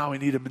if somehow we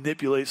need to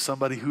manipulate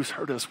somebody who's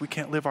hurt us. We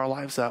can't live our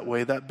lives that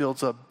way. That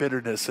builds up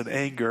bitterness and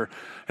anger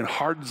and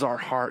hardens our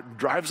heart and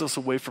drives us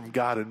away from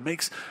God and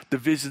makes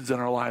divisions in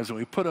our lives. And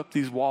we put up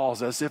these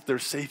walls as if they're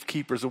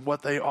safekeepers, and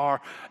what they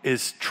are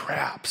is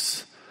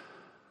traps.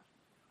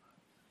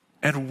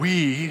 And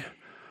we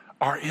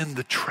are in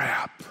the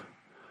trap.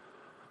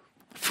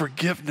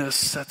 Forgiveness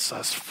sets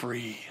us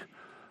free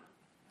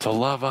to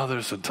love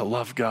others and to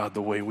love God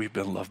the way we've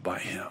been loved by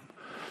him.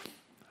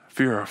 If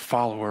you're a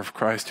follower of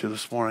Christ here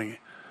this morning,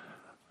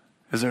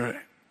 is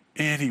there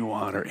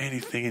anyone or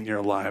anything in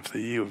your life that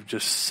you have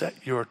just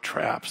set your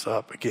traps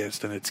up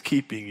against and it's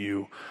keeping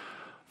you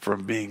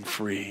from being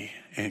free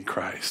in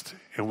Christ?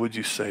 And would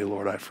you say,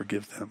 Lord, I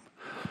forgive them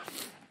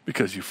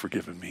because you've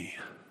forgiven me?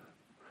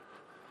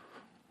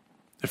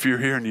 If you're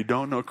here and you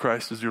don't know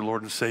Christ as your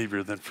Lord and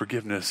Savior, then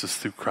forgiveness is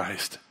through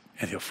Christ,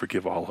 and he'll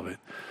forgive all of it.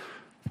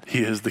 He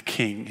is the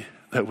King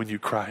that when you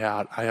cry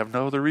out, I have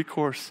no other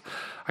recourse,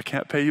 I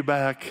can't pay you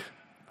back,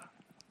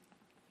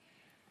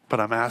 but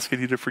I'm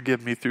asking you to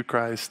forgive me through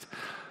Christ.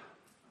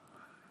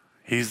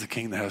 He's the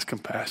King that has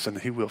compassion,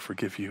 and he will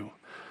forgive you.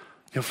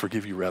 He'll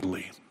forgive you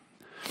readily.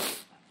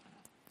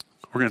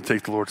 We're going to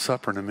take the Lord's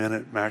Supper in a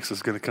minute. Max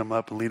is going to come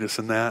up and lead us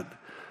in that.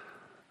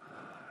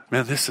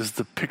 Man, this is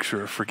the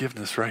picture of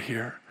forgiveness right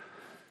here.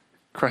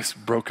 Christ's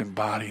broken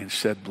body and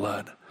shed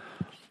blood.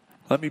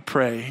 Let me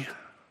pray,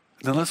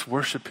 and then let's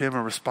worship him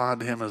and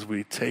respond to him as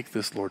we take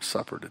this Lord's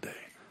Supper today.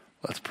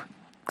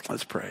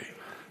 Let's pray.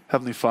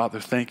 Heavenly Father,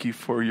 thank you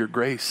for your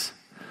grace.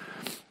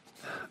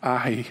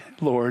 I,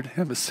 Lord,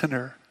 am a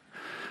sinner,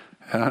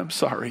 and I'm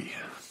sorry.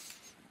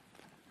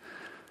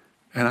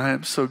 And I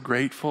am so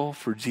grateful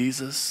for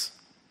Jesus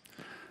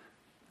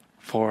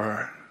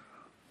for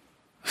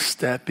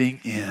stepping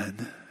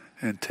in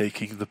and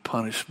taking the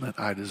punishment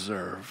I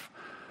deserve,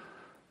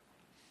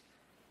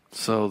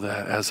 so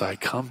that as I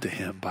come to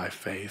him by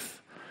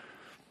faith,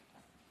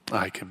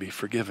 I can be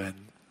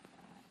forgiven.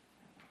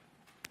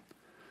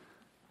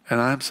 And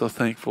I'm so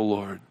thankful,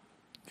 Lord,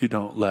 you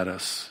don't let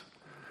us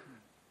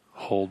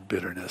hold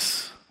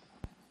bitterness,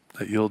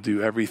 that you'll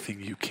do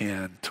everything you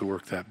can to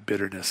work that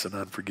bitterness and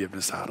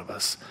unforgiveness out of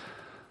us.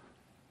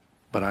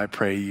 But I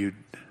pray you'd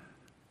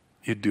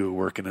do a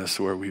work in us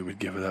where we would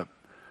give it up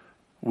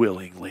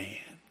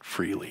willingly,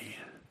 freely.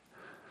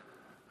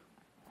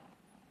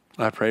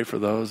 I pray for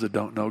those that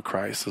don't know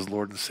Christ as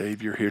Lord and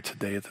Savior here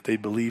today, that they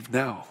believe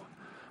now,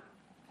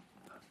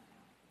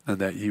 and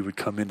that you would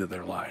come into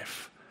their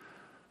life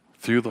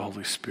through the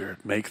Holy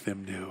Spirit, make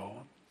them new,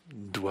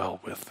 dwell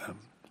with them.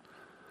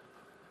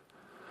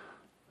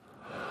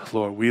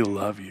 Lord, we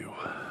love you,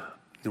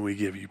 and we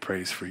give you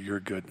praise for your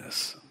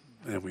goodness,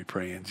 and we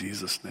pray in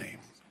Jesus' name.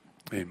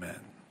 Amen.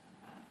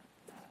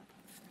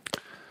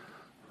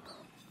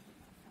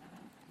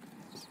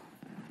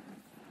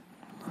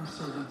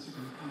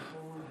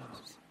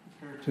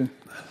 To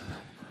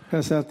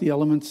pass out the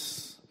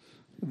elements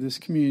of this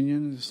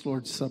communion, this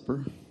Lord's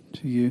Supper,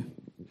 to you.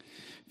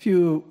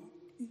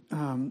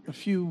 A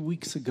few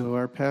weeks ago,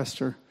 our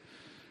pastor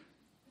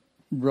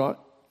brought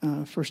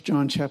 1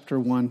 John chapter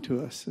 1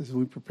 to us as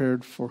we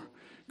prepared for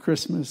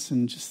Christmas,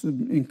 and just the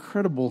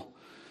incredible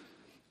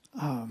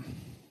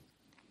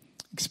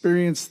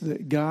experience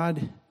that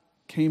God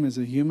came as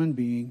a human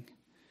being.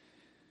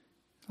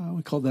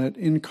 We call that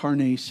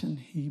incarnation.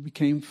 He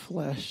became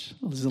flesh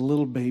as a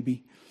little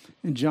baby.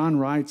 And John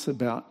writes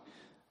about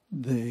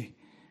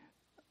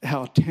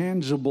how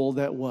tangible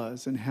that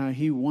was, and how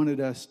he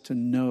wanted us to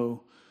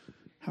know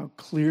how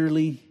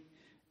clearly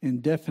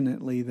and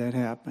definitely that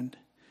happened.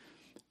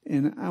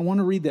 And I want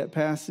to read that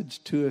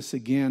passage to us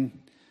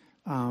again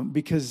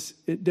because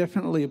it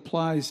definitely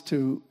applies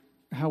to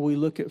how we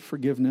look at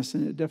forgiveness,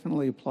 and it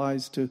definitely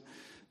applies to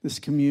this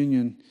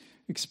communion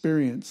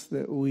experience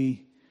that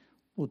we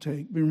will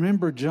take.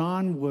 Remember,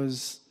 John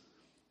was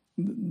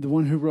the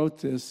one who wrote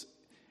this,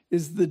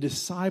 is the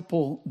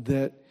disciple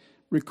that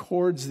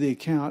records the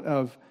account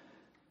of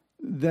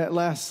that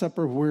Last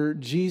Supper where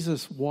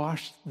Jesus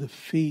washed the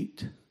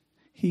feet.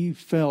 He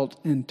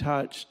felt and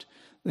touched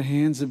the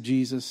hands of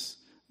Jesus,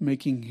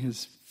 making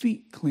his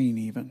feet clean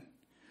even.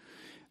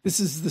 This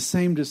is the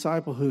same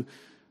disciple who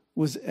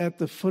was at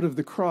the foot of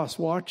the cross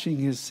watching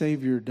his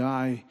Savior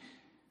die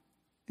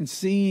and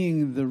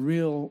seeing the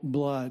real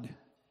blood,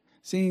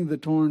 seeing the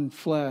torn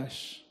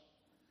flesh,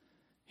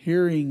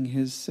 hearing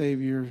his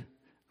Savior,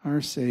 our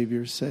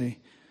Savior, say,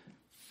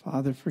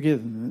 "Father,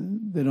 forgive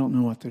them. They don't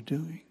know what they're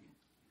doing."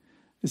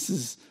 This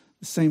is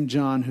the same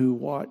John who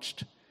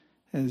watched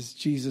as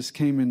Jesus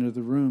came into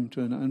the room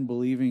to an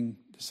unbelieving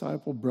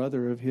disciple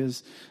brother of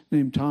his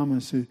named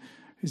Thomas, who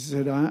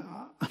said,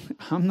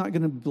 I'm not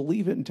going to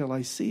believe it until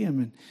I see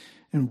him,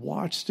 and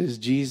watched as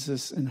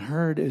Jesus and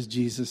heard as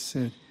Jesus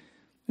said,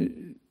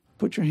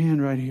 "Put your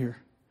hand right here.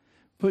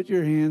 Put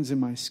your hands in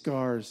my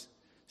scars.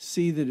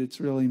 See that it's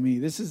really me."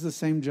 This is the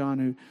same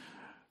John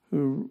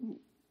who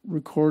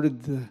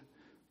recorded the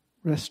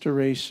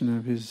restoration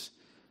of his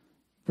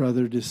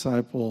brother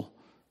disciple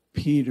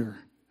Peter,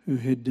 who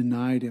had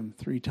denied him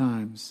 3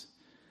 times.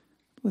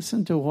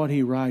 Listen to what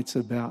he writes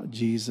about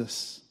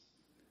Jesus.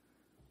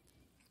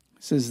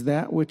 It says,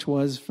 "That which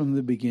was from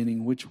the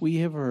beginning, which we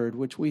have heard,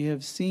 which we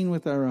have seen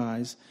with our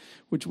eyes,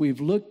 which we've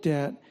looked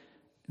at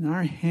and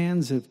our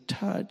hands have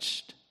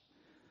touched,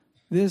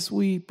 this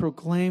we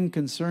proclaim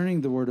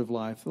concerning the word of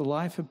life. The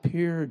life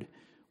appeared,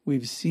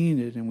 we've seen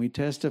it, and we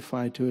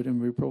testify to it,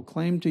 and we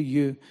proclaim to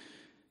you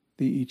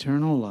the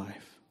eternal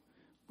life,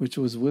 which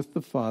was with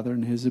the Father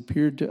and has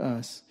appeared to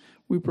us.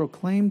 We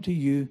proclaim to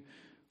you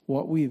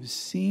what we have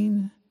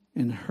seen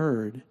and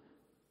heard,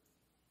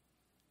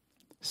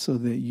 so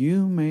that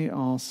you may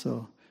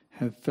also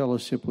have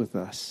fellowship with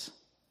us.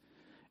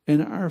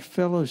 And our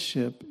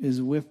fellowship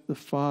is with the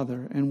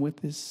Father and with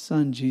his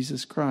Son,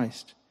 Jesus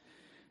Christ.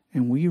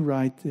 And we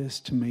write this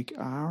to make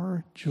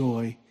our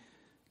joy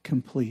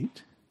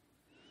complete."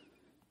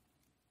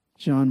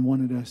 John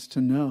wanted us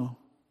to know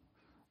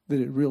that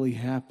it really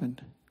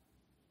happened.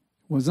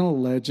 It wasn't a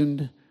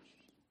legend,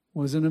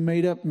 wasn't a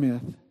made-up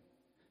myth.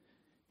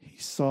 He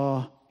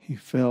saw, he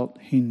felt,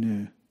 he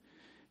knew.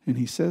 And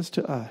he says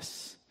to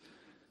us,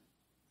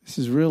 this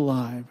is real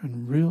live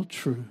and real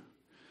true,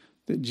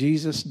 that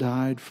Jesus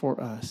died for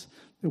us,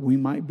 that we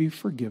might be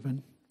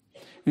forgiven.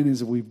 And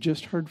as we've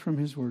just heard from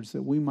his words,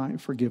 that we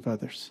might forgive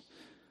others,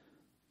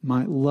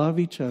 might love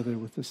each other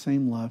with the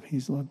same love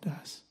he's loved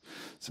us.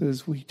 So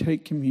as we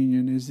take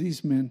communion, as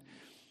these men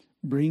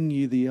bring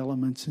you the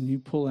elements and you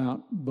pull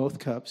out both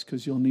cups,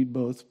 because you'll need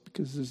both,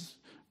 because there's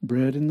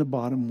bread in the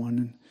bottom one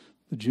and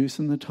the juice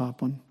in the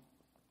top one.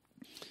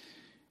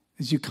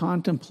 As you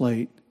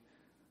contemplate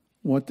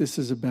what this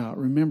is about,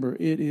 remember,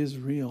 it is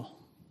real.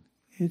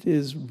 It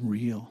is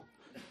real,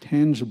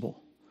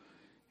 tangible.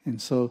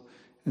 And so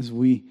as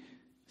we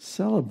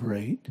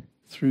celebrate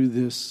through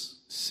this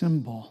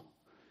symbol.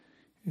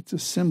 It's a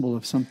symbol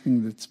of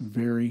something that's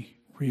very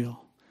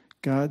real.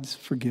 God's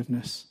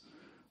forgiveness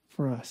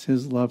for us,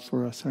 his love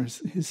for us,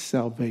 his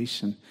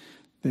salvation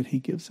that he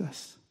gives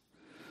us.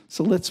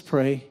 So let's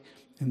pray,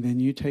 and then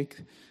you take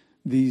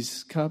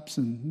these cups,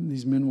 and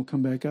these men will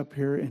come back up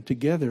here, and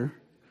together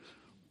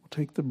we'll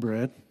take the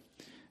bread,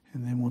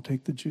 and then we'll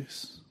take the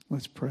juice.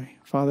 Let's pray.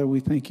 Father, we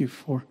thank you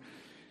for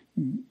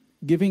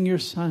giving your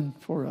Son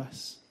for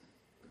us.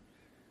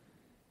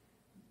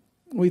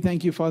 We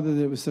thank you, Father,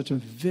 that it was such a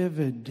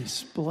vivid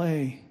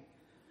display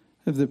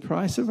of the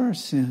price of our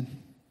sin.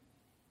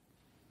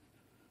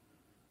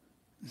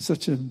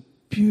 Such a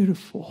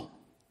beautiful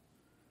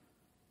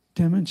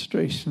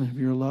demonstration of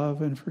your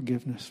love and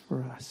forgiveness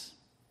for us.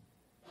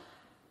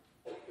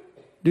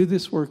 Do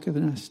this work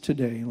in us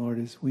today, Lord,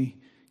 as we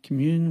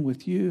commune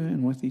with you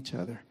and with each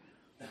other.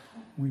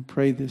 We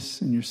pray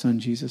this in your Son,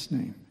 Jesus'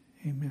 name.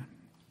 Amen.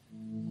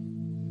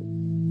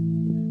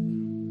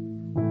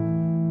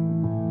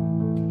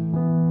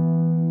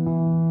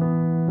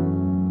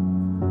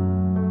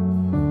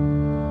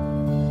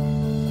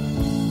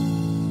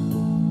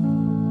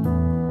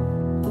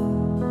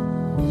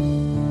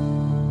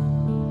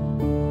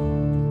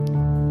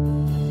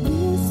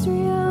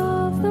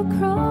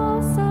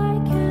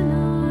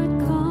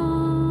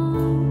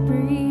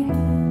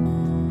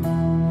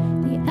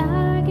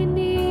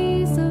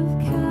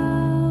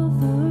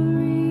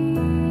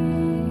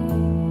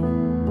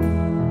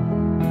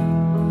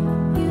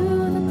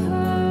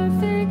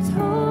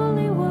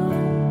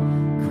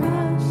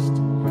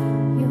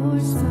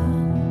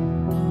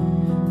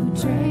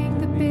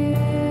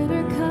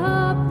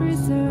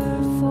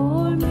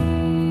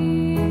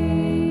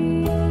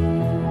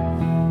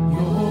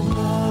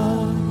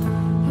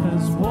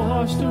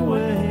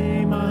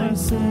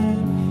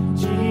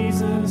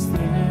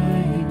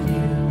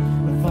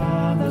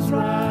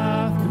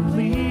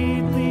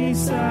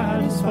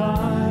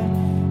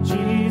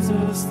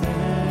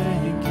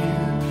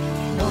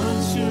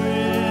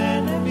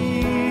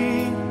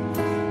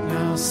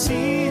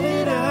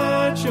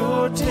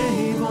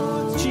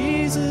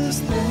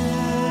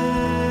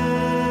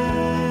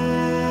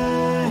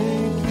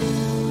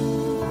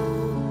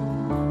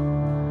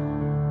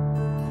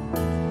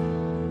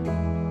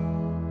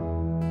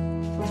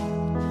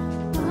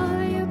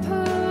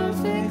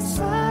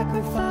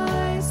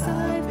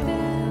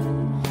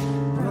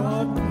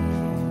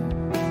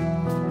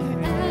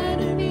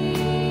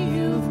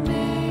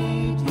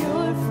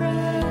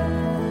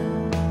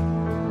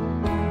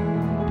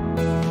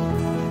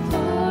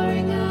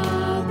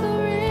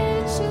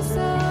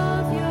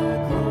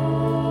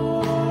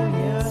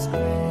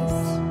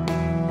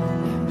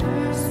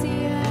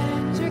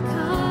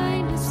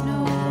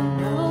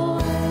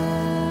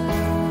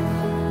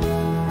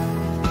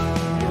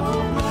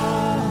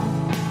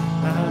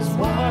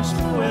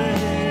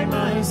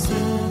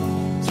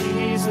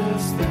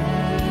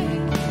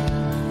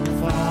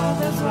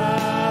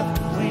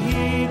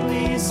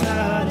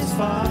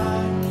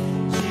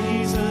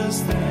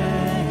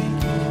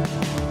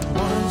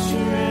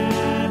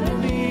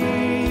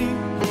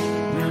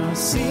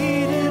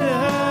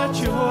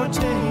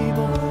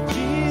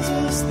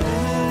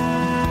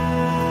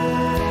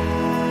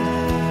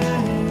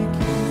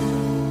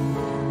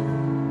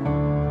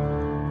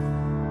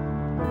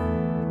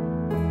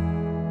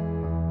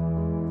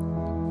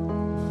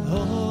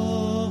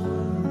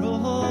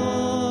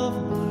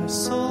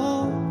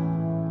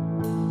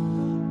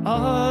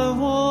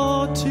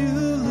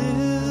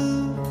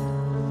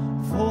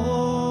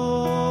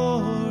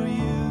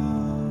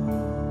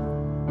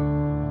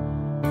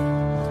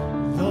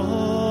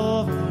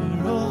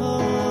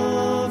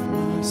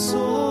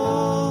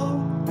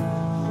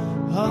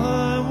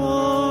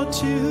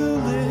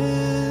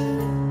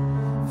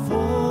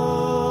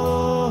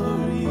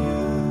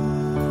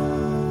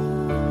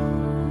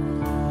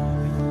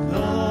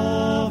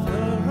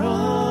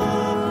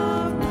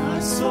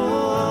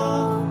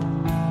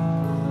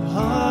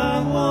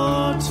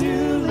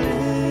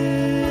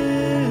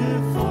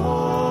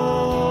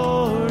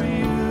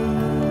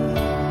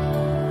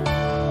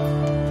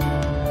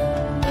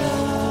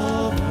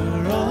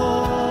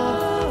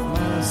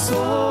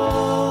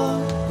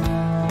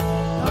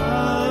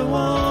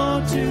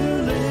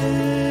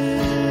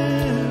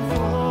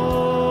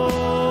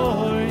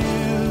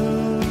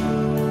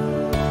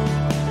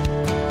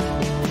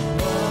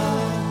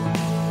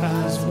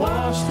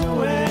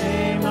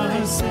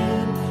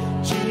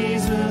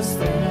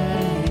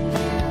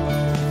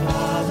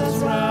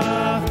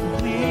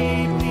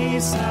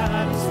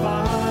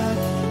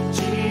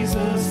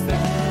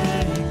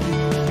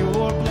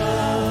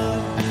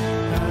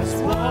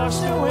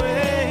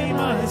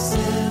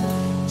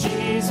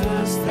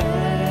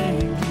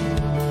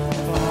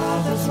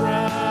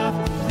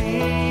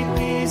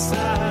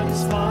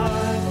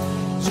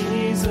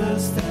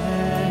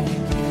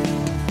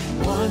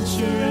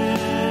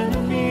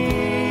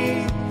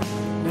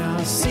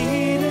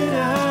 Seated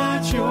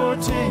at your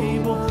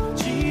table,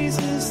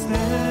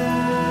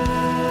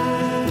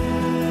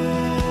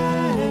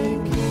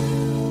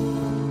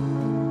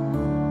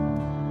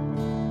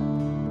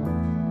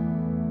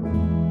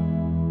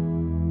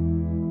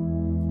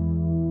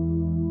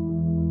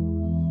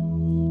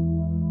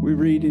 We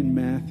read in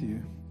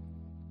Matthew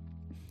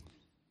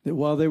that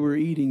while they were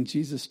eating,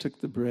 Jesus took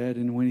the bread,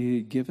 and when he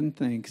had given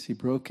thanks, he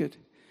broke it,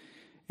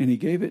 and he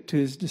gave it to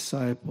his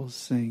disciples,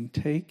 saying,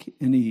 "Take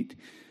and eat.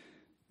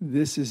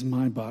 This is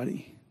my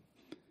body."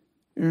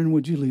 Aaron,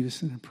 would you lead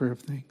us in a prayer of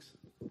thanks?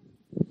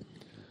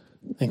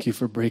 Thank you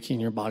for breaking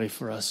your body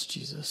for us,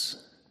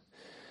 Jesus.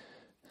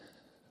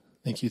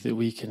 Thank you that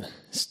we can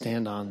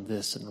stand on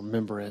this and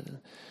remember it, and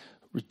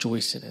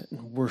rejoice in it,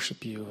 and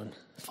worship you, and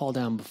fall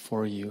down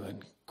before you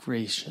in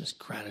gracious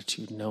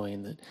gratitude,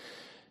 knowing that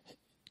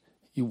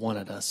you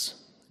wanted us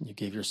and you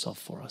gave yourself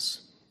for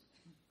us.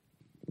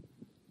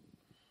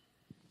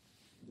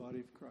 Body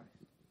of Christ.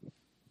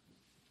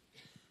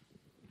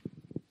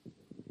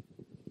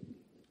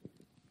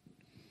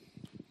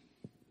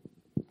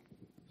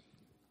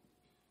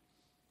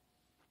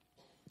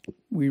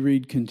 We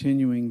read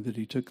continuing that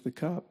he took the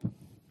cup,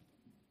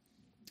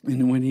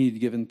 and when he had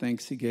given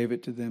thanks, he gave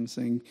it to them,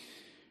 saying,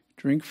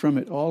 "Drink from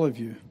it, all of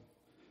you.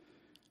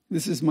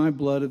 This is my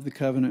blood of the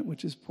covenant,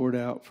 which is poured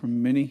out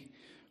from many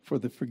for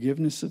the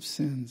forgiveness of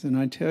sins. And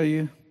I tell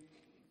you,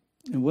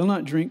 I will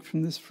not drink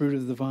from this fruit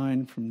of the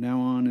vine from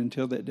now on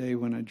until that day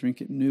when I drink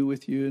it new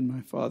with you in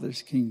my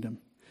Father's kingdom."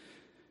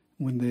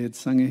 When they had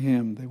sung a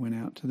hymn, they went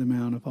out to the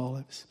Mount of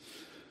Olives.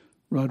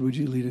 Rod, would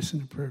you lead us in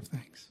a prayer of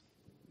thanks?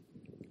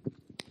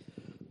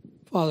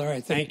 Father,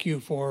 I thank you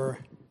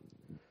for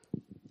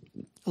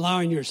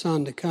allowing your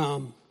Son to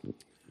come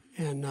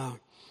and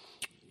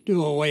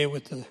do away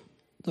with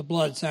the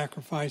blood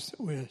sacrifice that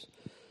was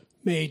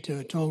made to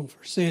atone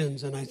for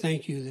sins. And I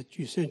thank you that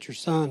you sent your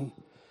Son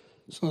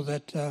so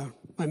that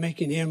by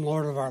making him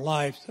Lord of our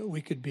life, that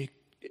we could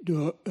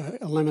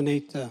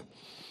eliminate the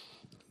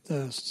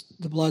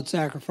blood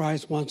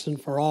sacrifice once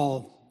and for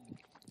all.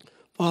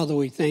 Father,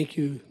 we thank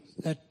you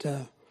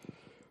that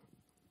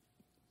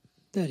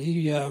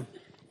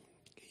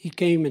he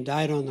came and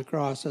died on the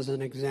cross as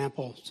an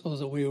example so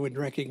that we would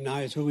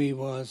recognize who he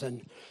was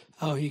and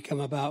how he came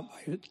about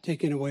by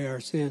taking away our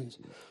sins.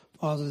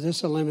 Father,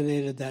 this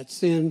eliminated that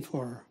sin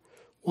for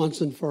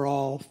once and for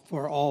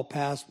all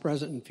past,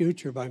 present, and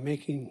future by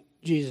making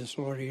Jesus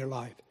Lord of your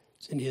life.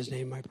 It's in his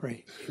name I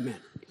pray. Amen.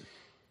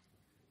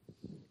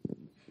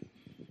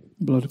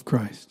 Blood of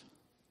Christ.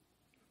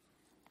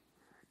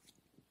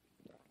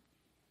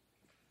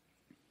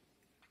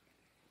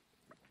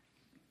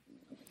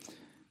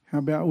 How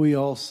about we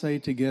all say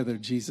together,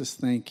 Jesus,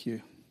 thank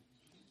you.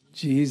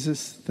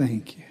 Jesus,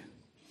 thank you.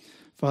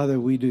 Father,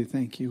 we do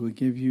thank you. We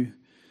give you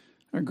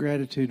our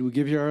gratitude. We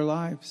give you our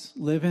lives.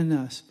 Live in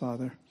us,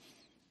 Father.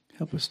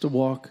 Help us to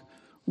walk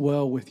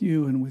well with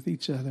you and with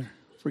each other,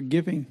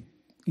 forgiving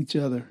each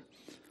other,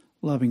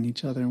 loving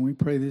each other. And we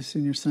pray this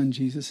in your Son,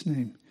 Jesus'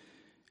 name.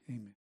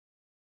 Amen.